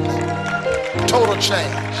praises right now. Total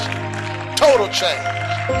change. Total change.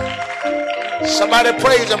 Somebody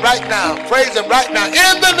praise him right now. Praise him right now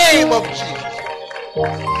in the name of Jesus.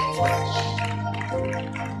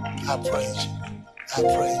 I praise you. I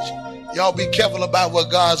praise you. Y'all be careful about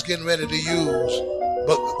what God's getting ready to use.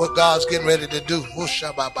 But what God's getting ready to do.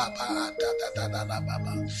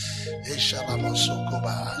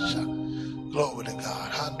 Glory to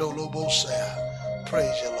God.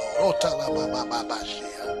 Praise you, Lord.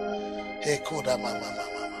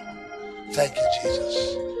 Thank you, Jesus.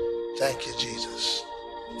 Thank you, Jesus.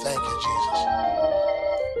 Thank you, Jesus.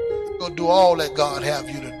 You'll do all that God have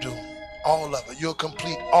you to do. All of it. You'll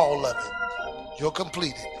complete all of it. You're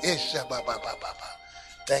completed.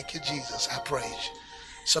 Thank you, Jesus. I praise you.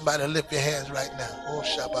 Somebody lift your hands right now. Oh,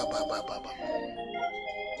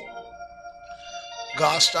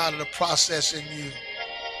 God started a process in you.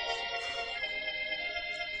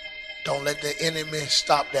 Don't let the enemy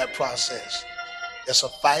stop that process. It's a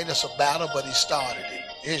fight, it's a battle, but he started it.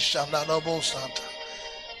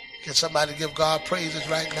 Can somebody give God praises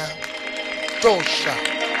right now? Tosha.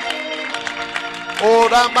 Oh,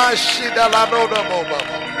 Ramashida la no no mo.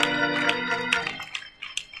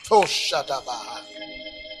 Tosha da ba.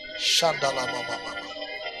 Shandala mama mama.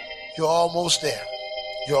 You're almost there.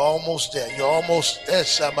 You're almost there. You're almost there.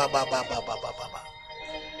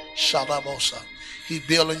 Shalamosa. He's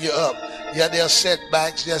building you up. Yeah, there's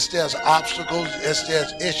setbacks. Yes, there's obstacles. Yes,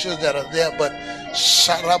 there's issues that are there. But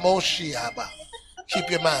Sharamoshiaba.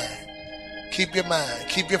 Keep your mind. Keep your mind.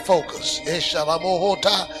 Keep your focus.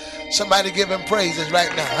 Shalamohota. Somebody give him praises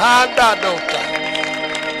right now. Handadota.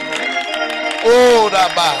 Oh,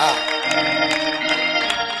 Rabaha.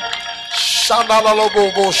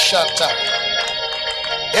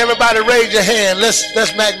 Everybody raise your hand.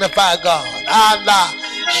 Let's magnify God. Allah,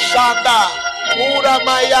 Shanda, Ura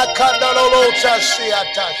Maya Kandalolo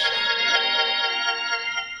Chasiatasha.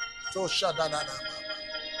 Toshadana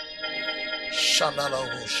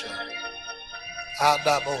Shandalosha.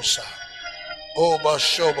 Adabosa. Oba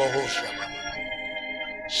Shoba Hosha.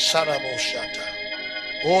 Saramoshata.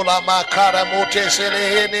 Ola Makara Mote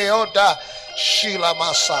Selehene Ota Shila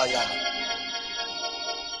Masaya.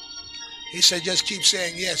 He said, just keep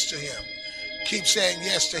saying yes to him. Keep saying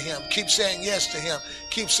yes to him. Keep saying yes to him.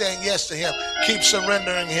 Keep saying yes to him. Keep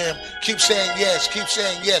surrendering him. Keep saying yes. Keep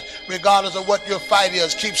saying yes. Regardless of what your fight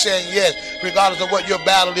is, keep saying yes. Regardless of what your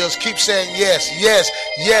battle is, keep saying yes. Yes.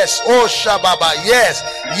 Yes. Oh, Shababa. Yes.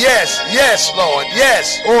 Yes. Yes, Lord.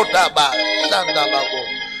 Yes. Oh, Daba. Shandalabo.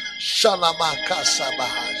 Shalamakasa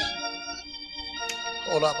Bahash.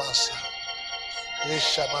 Olamasa.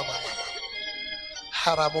 Yeshamamama.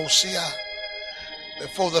 Haramosia.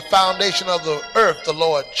 Before the foundation of the earth, the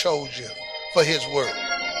Lord chose you for his work.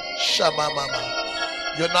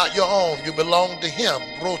 Shamamama. You're not your own. You belong to him.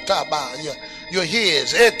 Rotaba. You're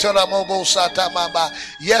his.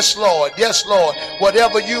 Yes, Lord. Yes, Lord.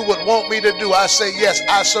 Whatever you would want me to do, I say yes.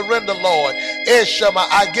 I surrender, Lord. Eshama.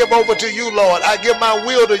 I give over to you, Lord. I give my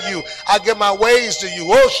will to you. I give my ways to you.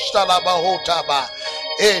 Oshalabahotaba.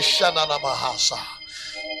 Eshananamahasa.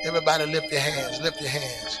 Everybody lift your hands. Lift your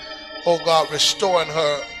hands. Oh God, restoring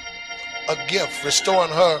her a gift. Restoring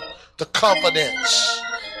her the confidence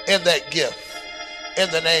in that gift. In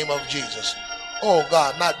the name of Jesus. Oh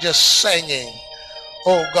God, not just singing.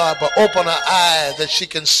 Oh God, but open her eyes that she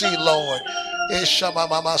can see, Lord.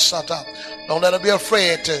 Don't let her be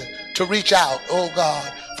afraid to reach out, oh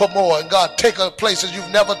God, for more. And God, take her places you've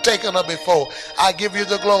never taken her before. I give you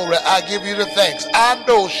the glory. I give you the thanks.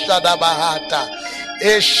 Ando Shadabahata.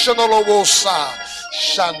 Eshanolowosa.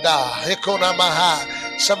 Shanda. Hekonamaha.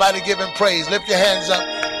 Somebody give him praise. Lift your hands up.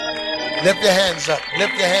 Lift your hands up.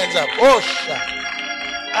 Lift your hands up. Osha.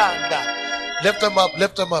 Anda. Lift them up.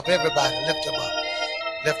 Lift them up. Everybody. Lift them up.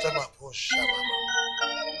 Lift them up. Osha.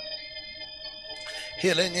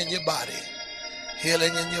 Healing in your body.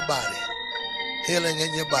 Healing in your body. Healing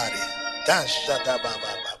in your body.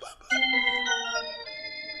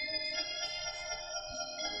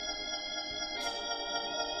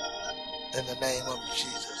 In the name of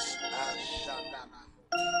Jesus.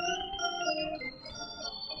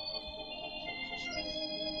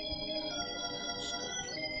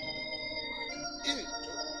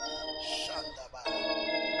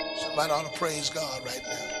 Somebody ought to praise God right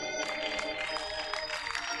now.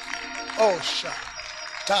 Oh, shot.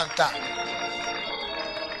 Tanta.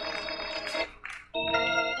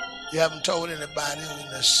 You haven't told anybody,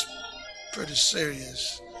 and it's pretty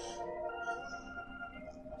serious.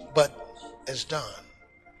 But it's done.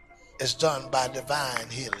 It's done by divine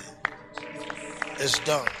healing. It's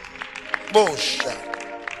done. Bosha.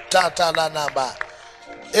 Tata la naba.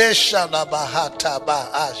 Esha naba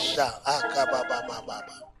hataba asha akababa baba.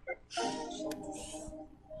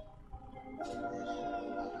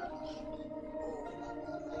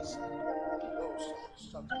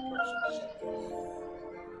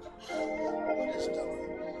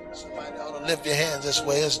 Somebody ought to lift your hands this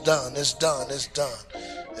way. It's done. It's done. It's done.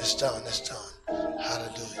 It's done. It's done.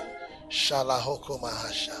 Hallelujah. Shalahokuma.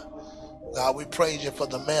 God, we praise you for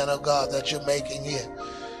the man of God that you're making here.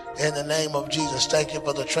 In the name of Jesus, thank you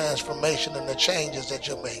for the transformation and the changes that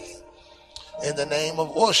you're making. In the name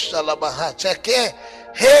of Oshalabahachake.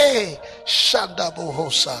 Hey,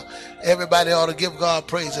 Shandabuhosa. Everybody ought to give God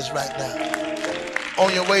praises right now.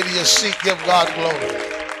 On your way to your seat, give God glory.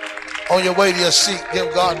 On your way to your seat,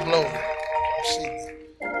 give God glory.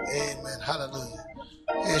 Amen. Hallelujah.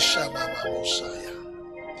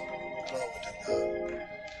 Glory to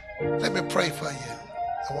God. Let me pray for you.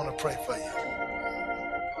 I want to pray for you.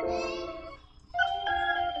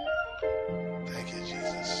 Thank you,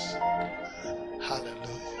 Jesus.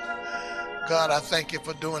 Hallelujah. God, I thank you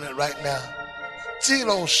for doing it right now.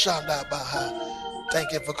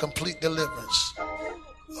 Thank you for complete deliverance.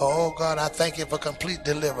 Oh God, I thank you for complete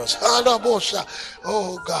deliverance.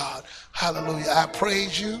 Oh God, hallelujah. I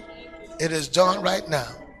praise you. It is done right now.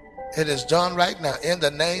 It is done right now in the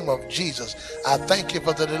name of Jesus. I thank you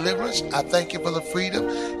for the deliverance. I thank you for the freedom.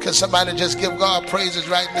 Can somebody just give God praises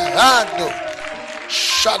right now? I do.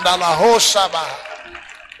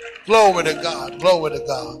 Glory to God. Glory to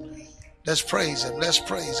God. Let's praise him. Let's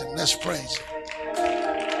praise him. Let's praise him.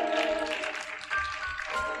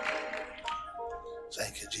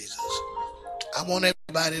 Thank you, Jesus. I want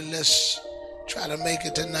everybody, let's try to make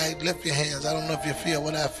it tonight. Lift your hands. I don't know if you feel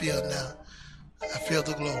what I feel now. I feel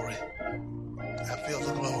the glory. I feel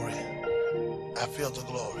the glory. I feel the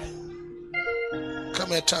glory. Come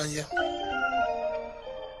here, Tanya.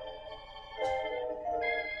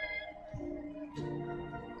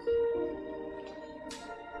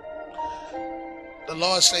 The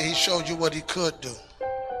Lord said he showed you what he could do.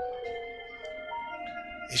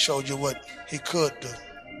 He showed you what he could do.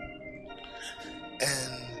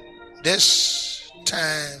 And this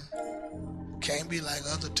time can't be like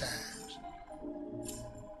other times.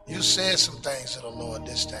 You said some things to the Lord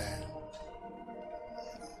this time.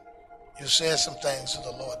 You said some things to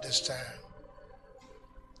the Lord this time.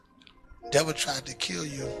 Devil tried to kill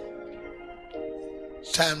you.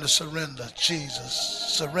 It's time to surrender. Jesus,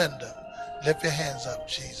 surrender. Lift your hands up,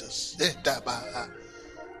 Jesus.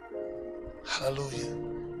 Hallelujah.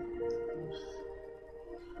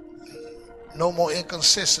 No more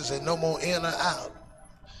inconsistency, no more in or out.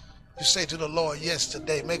 You say to the Lord, yes,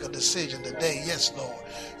 today. Make a decision today. Yes, Lord.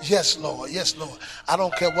 Yes, Lord. Yes, Lord. I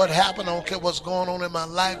don't care what happened. I don't care what's going on in my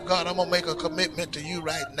life. God, I'm going to make a commitment to you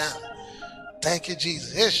right now. Thank you,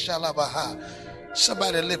 Jesus.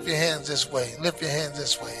 Somebody lift your hands this way. Lift your hands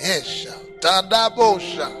this way.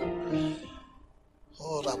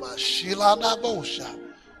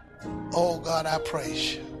 Oh, God, I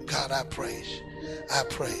praise you. God, I praise you. I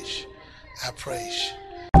praise you. I praise you.